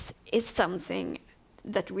is something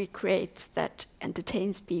that we create that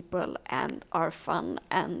entertains people and are fun.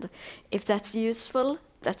 And if that's useful,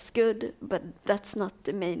 that's good, but that's not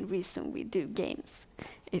the main reason we do games.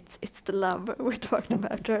 It's the love we talked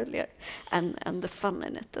about earlier, and the fun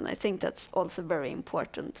in it. And I think that's also very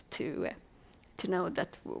important to know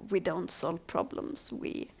that we don't solve problems.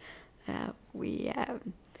 We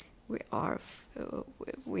are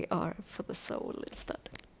for the soul instead.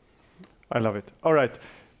 I love it. All right,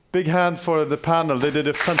 big hand for the panel. They did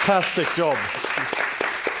a fantastic job.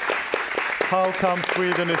 How come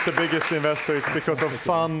Sweden is the biggest investor? It's because of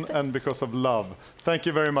fun and because of love. Thank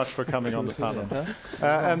you very much for coming on the panel.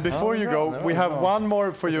 And before you go, we have one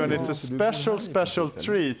more for you, and it's a special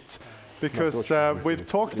treat, because we've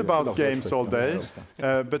talked about games all day,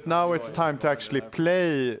 but now it's time to actually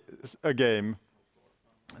play a game.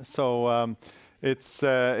 So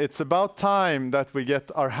it's about time that we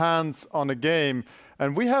get our hands on a game,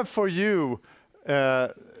 and we have for you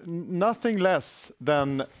nothing less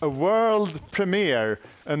than a world premiere.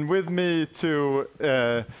 And with me to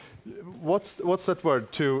what's that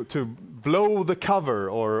word, to blow the cover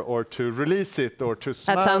or to release it or to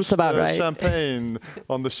smash the champagne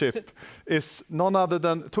on the ship is none other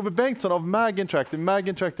than Tove Bengtsson of MAG Interactive. MAG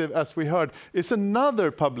Interactive, as we heard, is another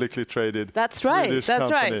publicly traded Swedish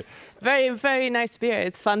company. Right. Very, very nice to be here.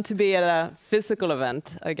 It's fun to be at a physical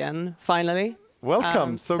event again, finally.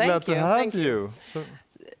 Welcome. So glad to have you.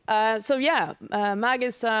 MAG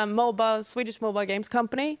is a Swedish mobile games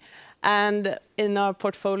company, and in our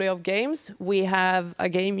portfolio of games we have a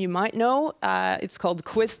game you might know. It's called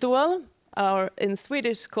Kostyal, or in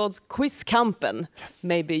Swedish called Quizkampen. Yes.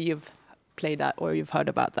 Maybe you've played that or you've heard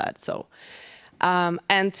about that. So,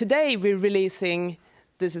 and today we're releasing.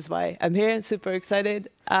 This is why I'm here. Super excited.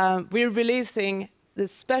 We're releasing the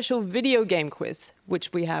special video game quiz,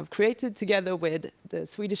 which we have created together with the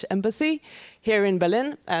Swedish Embassy here in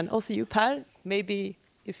Berlin, and also you, Per. Maybe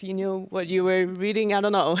if you knew what you were reading, I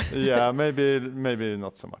don't know. Yeah, maybe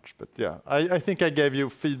not so much, but yeah, I think I gave you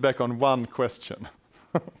feedback on one question.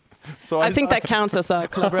 So I think that counts as a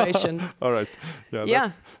collaboration. All right. Yeah.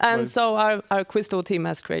 Yeah, and right. so our Kostyal team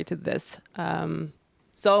has created this.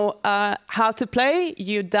 So how to play?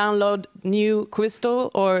 You download new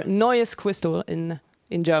Kostyal or Neues Kostyal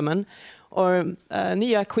in German, or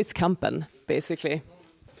Nya Quizkampen, basically.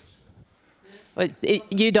 But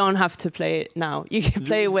you don't have to play it now. You can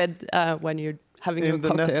play with when you're having your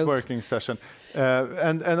cocktails. In the networking session.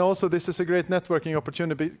 And also this is a great networking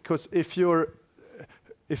opportunity, because if you're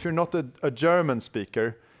not a German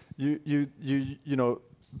speaker, you know,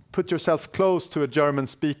 put yourself close to a German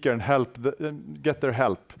speaker and get their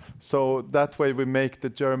help. So that way we make the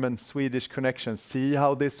German-Swedish connection. See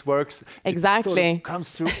how this works? Exactly. It sort of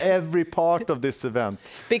comes through every part of this event.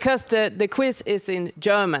 Because the quiz is in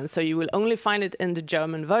German, so you will only find it in the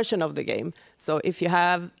German version of the game. So if you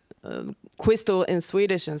have Kostyal in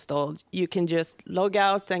Swedish installed, you can just log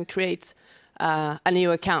out and create a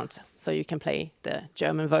new account, so you can play the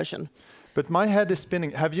German version. But my head is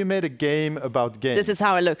spinning. Have you made a game about games? This is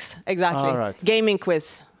how it looks, exactly. All right. Gaming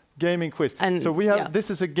quiz. Gaming quiz. And so we have. This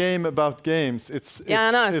is a game about games. It's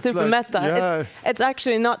I know, it's super like, meta. Yeah. It's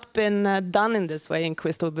actually not been done in this way in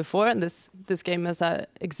Kostyal before, and this game has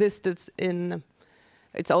existed in.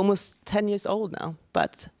 It's almost 10 years old now,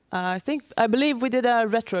 but I believe we did a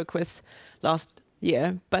retro quiz last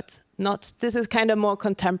year, but not. This is kind of more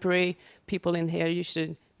contemporary. People in here, you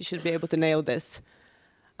should be able to nail this.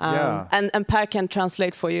 Yeah. And Per can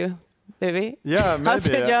translate for you, maybe. Yeah, maybe. How's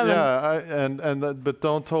your German? Yeah, but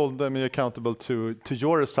don't hold me accountable to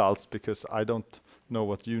your results, because I don't know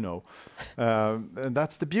what you know. And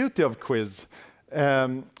that's the beauty of quiz.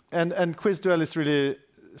 And Quiz Duel is really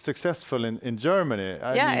successful in Germany.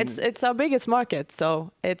 I mean, it's our biggest market.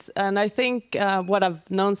 So and I think what I've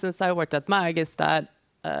known since I worked at MAG is that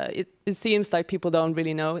it seems like people don't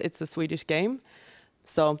really know it's a Swedish game.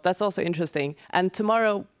 So that's also interesting. And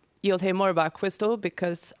tomorrow you'll hear more about Kostyal,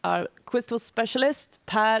 because our Kostyal specialist,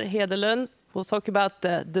 Per Hedelund, will talk about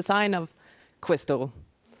the design of Kostyal.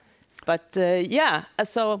 But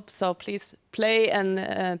so please play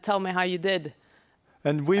and tell me how you did.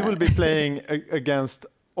 And we will be playing against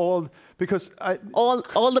all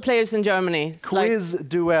the players in Germany. Quiz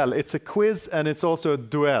Duel. It's a quiz and it's also a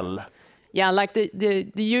duel. Yeah, like the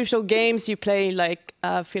usual games you play, like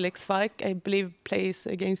Felix Falk, I believe, plays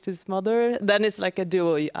against his mother. Then it's like a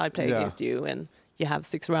duel. I play against you, and you have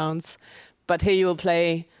 6 rounds. But here you will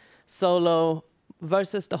play solo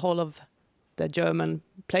versus the whole of the German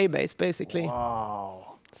play base, basically.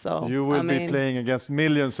 Wow. So you will be playing against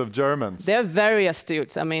millions of Germans. They're very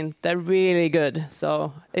astute. I mean, they're really good.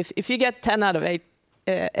 So if you get 18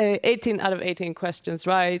 out of 18 questions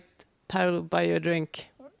right, Per will buy you a drink.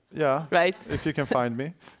 Yeah, right. If you can find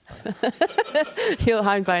me, he'll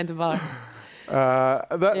hide behind the bar.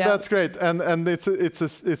 That's great, and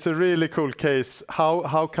it's a really cool case.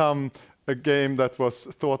 How come a game that was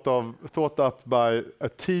thought up by a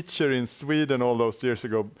teacher in Sweden all those years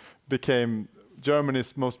ago became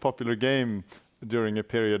Germany's most popular game during a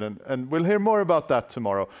period, and we'll hear more about that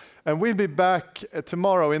tomorrow. And we'll be back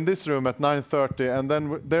tomorrow in this room at 9:30, and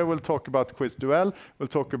then there we'll talk about Quiz Duel. We'll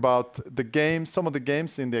talk about the games, some of the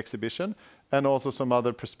games in the exhibition, and also some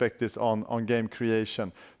other perspectives on game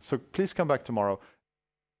creation. So please come back tomorrow.